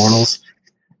for the Mortals.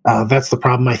 That's the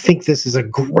problem. I think this is a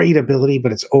great ability,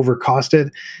 but it's overcosted.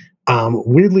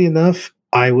 Weirdly enough,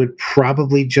 I would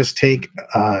probably just take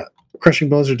Crushing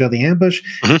Blows or Deadly Ambush,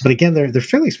 but again, they're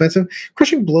fairly expensive.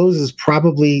 Crushing Blows is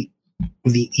probably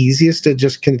the easiest to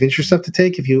just convince yourself to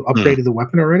take if you upgraded the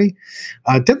weapon already.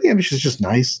 Deadly Ambush is just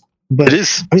nice. But it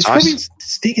is. I mean, Scorpion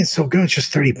Sting is so good. It's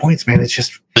just 30 points, man. It's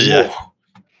just Yep.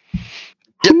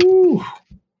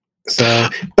 So,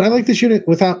 but I like this unit.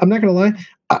 I'm not gonna lie.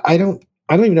 I don't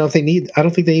even know if they need. I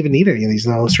don't think they even need any of these.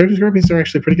 No, Stranger Scorpions are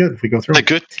actually pretty good if we go through. They're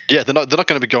good. Yeah, they're not going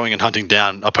to be going and hunting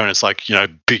down opponents like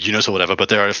big units or whatever. But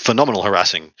they're a phenomenal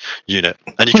harassing unit,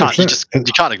 and you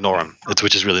can't ignore them,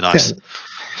 which is really nice. Yeah.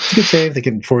 It's a good save. They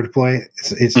can forward deploy.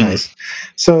 It's nice.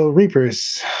 So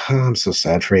Reapers, I'm so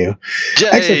sad for you.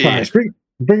 Exarchs,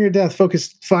 Bringer of Death,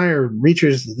 Focused Fire,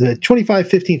 Reachers, the 25,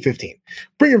 15, 15.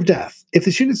 Bringer of Death. If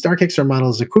this unit's Dark Exar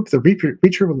model is equipped with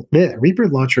the Reaper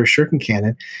launcher or shuriken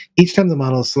cannon, each time the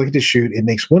model is selected to shoot, it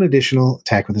makes 1 additional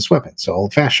attack with this weapon, so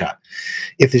old fast shot.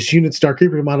 If this unit's Dark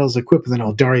Reaper model is equipped with an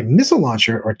Eldari missile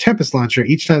launcher or Tempest launcher,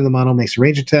 each time the model makes a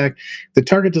range attack, the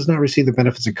target does not receive the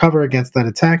benefits of cover against that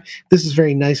attack. This is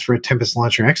very nice for a Tempest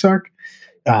launcher Exarch.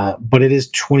 But it is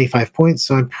 25 points,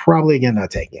 so I'm probably again not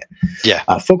taking it. Yeah.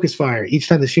 Focus Fire. Each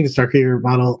time the unit's Dark Reaper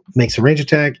model makes a range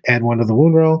attack, add 1 to the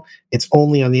wound roll. It's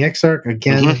only on the Exarch.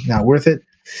 Again, not worth it.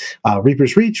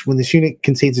 Reaper's Reach. When this unit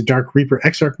contains a Dark Reaper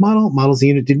Exarch model, models the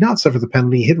unit do not suffer the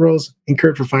penalty hit rolls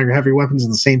incurred for firing heavy weapons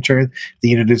in the same turn the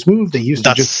unit is moved. They used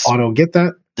to just auto get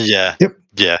that. Yeah. Yep.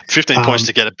 Yeah. 15 points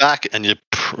to get it back, and you're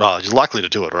likely to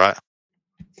do it, right?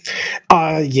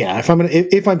 Yeah.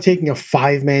 If I'm taking a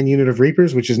 5-man unit of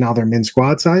Reapers, which is now their min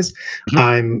squad size,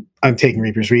 I'm taking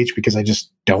Reaper's Reach because I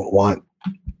just don't want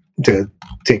to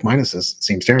take minuses. It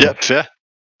seems terrible. Yeah, fair.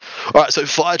 All right, so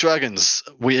Fire Dragons.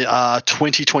 We are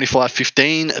 20, 25,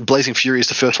 15. Blazing Fury is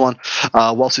the first one.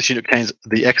 Whilst this unit contains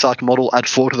the Exarch model, add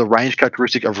 4 to the range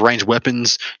characteristic of ranged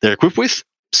weapons they're equipped with.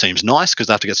 Seems nice because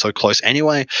they have to get so close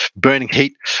anyway. Burning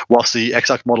Heat. Whilst the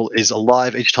Exarch model is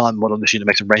alive, each time model in this unit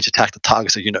makes a ranged attack that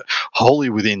targets a unit wholly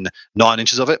within 9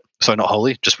 inches of it. So not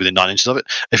wholly, just within 9 inches of it.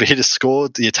 If a hit is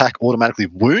scored, the attack automatically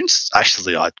wounds.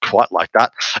 Actually, I quite like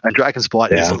that. And Dragon's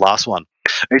Bite is the last one.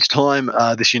 Each time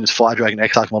this unit's Fire Dragon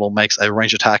Exarch model makes a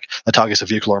ranged attack that targets a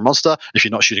vehicle or a monster, if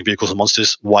you're not shooting vehicles or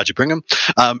monsters, why'd you bring them?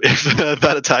 If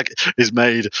that attack is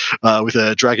made with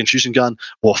a Dragon Fusion Gun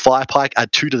or Fire Pike,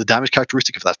 add 2 to the damage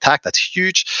characteristic of that attack. That's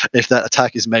huge. If that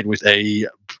attack is made with a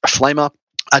Flamer,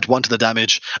 add 1 to the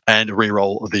damage and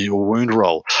reroll the wound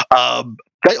roll.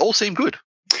 They all seem good.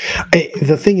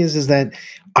 The thing is that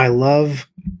I love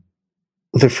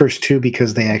the first 2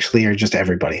 because they actually are just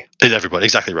everybody. It's everybody,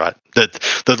 exactly right.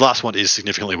 The last one is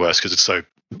significantly worse because it's so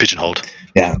pigeonholed.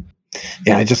 Yeah.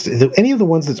 I just any of the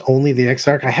ones that's only the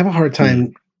Exarch, I have a hard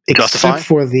time except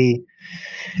for the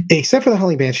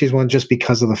Howling Banshees one, just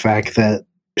because of the fact that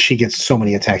she gets so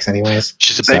many attacks anyways.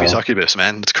 She's a baby succubus,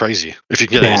 man. It's crazy. If you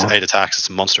can get 8 attacks, it's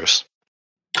monstrous.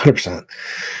 100%.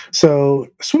 So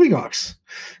Swooping Hawks.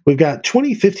 We've got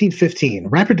 20, 15, 15.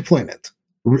 Rapid deployment.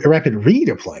 Rapid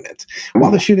redeployment.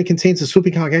 While this unit contains a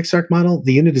Swooping Hawk Exarch model,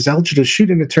 the unit is eligible to shoot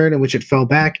in a turn in which it fell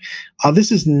back.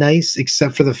 This is nice,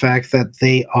 except for the fact that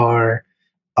they are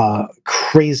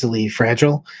crazily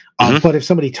fragile. But if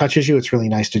somebody touches you, it's really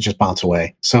nice to just bounce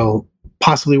away. So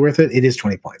possibly worth it, it is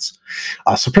 20 points.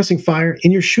 Suppressing fire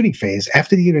in your shooting phase.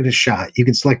 After the unit is shot, you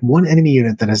can select one enemy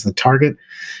unit that was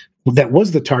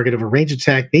the target of a range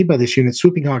attack made by this unit's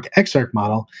Swooping Hawk Exarch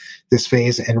model this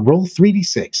phase, and roll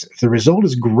 3d6. If the result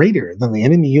is greater than the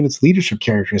enemy unit's leadership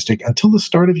characteristic until the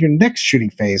start of your next shooting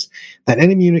phase, that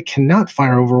enemy unit cannot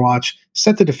fire Overwatch,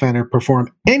 set the defender,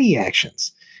 perform any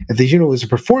actions. If the unit was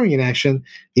performing an action,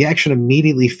 the action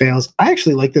immediately fails. I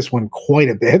actually like this one quite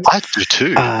a bit. I do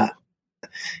too.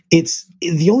 It's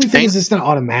the only thing is it's not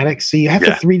automatic, so you have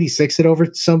to 3d6 it over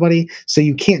to somebody, so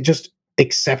you can't just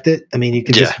accept it. I mean, you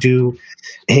can just do,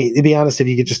 hey, to be honest, if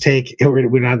you could just take,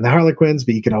 we're not in the Harlequins,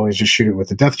 but you could always just shoot it with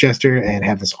the Death Jester and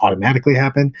have this automatically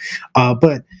happen.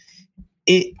 But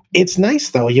it's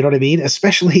nice though, you know what I mean?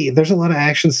 Especially, there's a lot of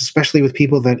actions, especially with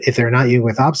people that if they're not using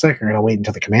with OBSEC are going to wait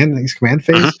until the next command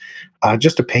phase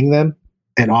just to ping them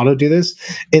and auto do this.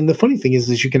 And the funny thing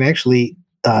is you can actually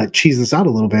cheese this out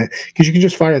a little bit because you can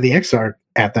just fire the Exarch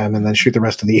at them and then shoot the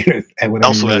rest of the unit at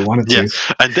whatever you really wanted to.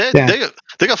 And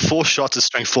they got 4 shots of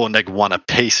strength 4 -1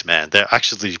 apiece, man. They're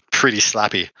actually pretty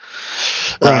slappy.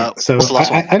 Right. So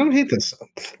I don't hate this.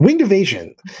 Winged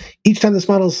Evasion. Each time this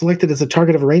model is selected as a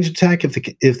target of a ranged attack, if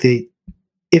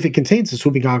it contains a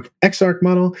Swooping Hawk Exarch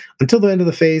model, until the end of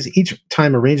the phase, each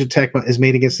time a ranged attack is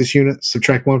made against this unit,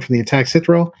 subtract 1 from the attack's hit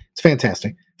roll. It's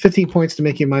fantastic. 15 points to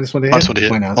make you -1 to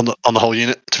hit. Why not? On the whole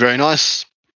unit. It's very nice.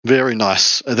 Very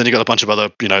nice. And then you got a bunch of other,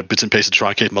 bits and pieces to try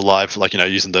and keep them alive, like,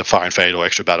 using the fire and fade or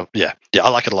extra battle. Yeah, I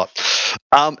like it a lot.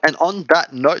 And on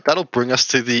that note, that'll bring us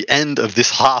to the end of this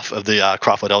half of the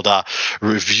Craftworlds Eldar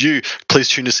review. Please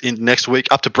tune us in next week.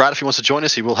 Up to Brad if he wants to join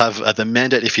us. He will have the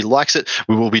mandate if he likes it.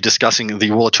 We will be discussing the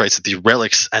warlord traits, the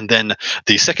relics, and then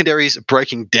the secondaries,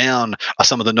 breaking down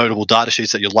some of the notable data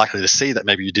sheets that you're likely to see that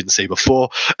maybe you didn't see before.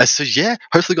 So yeah,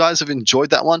 hopefully guys have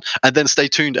enjoyed that one. And then stay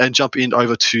tuned and jump in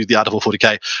over to the Art of War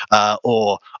 40K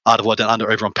or Art of War Down Under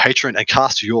over on Patreon and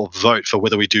cast your vote for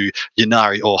whether we do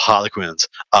Ynnari or Harlequins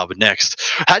next.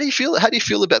 How do you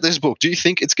feel about this book? Do you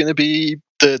think it's going to be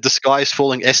the sky is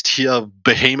falling S tier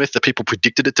behemoth that people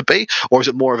predicted it to be, or is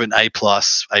it more of an A+,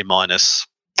 A-?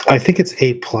 I think it's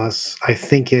A+. I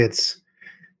think it's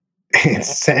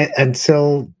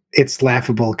until it's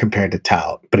laughable compared to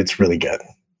Tau, but it's really good.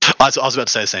 I was about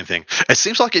to say the same thing. It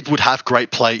seems like it would have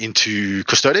great play into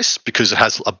Custodes because it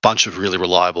has a bunch of really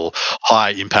reliable,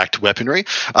 high-impact weaponry,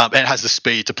 and it has the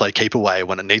speed to play keep away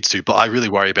when it needs to, but I really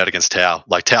worry about against Tau.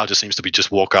 Like, Tau just seems to be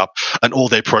just walk up, and all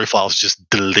their profiles just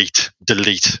delete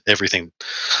everything.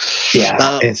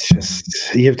 Yeah, it's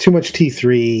just, you have too much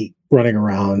T3 running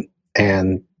around,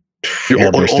 and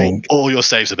all your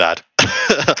saves are bad.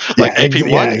 Like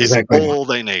AP1 is all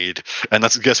they need, and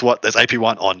guess what? There's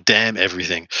AP1 on damn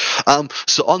everything.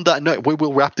 So on that note, we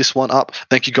will wrap this one up.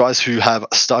 Thank you guys who have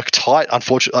stuck tight.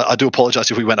 Unfortunately, I do apologize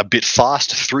if we went a bit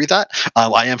fast through that.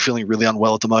 I am feeling really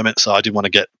unwell at the moment, so I do want to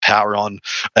get power on.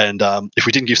 And if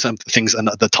we didn't give some things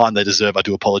the time they deserve, I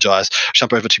do apologize.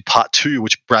 Jump over to part 2,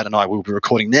 which Brad and I will be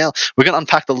recording now. We're going to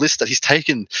unpack the list that he's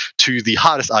taken to the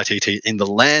hardest ITT in the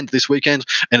land this weekend.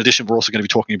 In addition, we're also going to be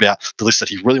talking about the list that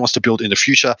he really wants to build in the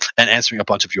future and answering a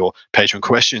bunch of your Patreon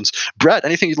questions. Brad,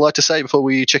 anything you'd like to say before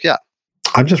we check out?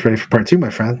 I'm just ready for part 2, my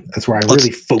friend. That's where I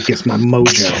really focus my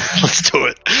mojo.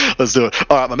 Let's do it.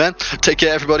 All right, my man. Take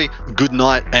care, everybody. Good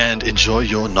night and enjoy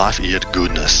your knife-eared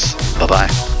goodness. Bye-bye.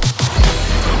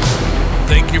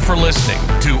 Thank you for listening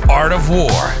to Art of War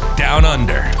Down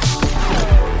Under,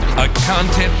 a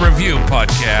content review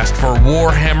podcast for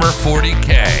Warhammer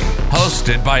 40K,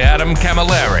 hosted by Adam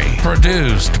Camilleri,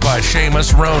 produced by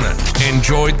Seamus Ronan.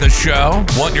 Enjoyed the show?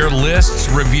 Want your lists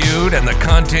reviewed and the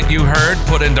content you heard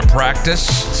put into practice?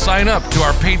 Sign up to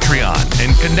our Patreon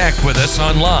and connect with us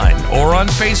online or on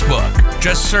Facebook.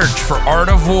 Just search for Art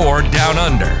of War Down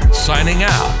Under. Signing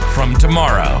out from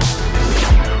tomorrow.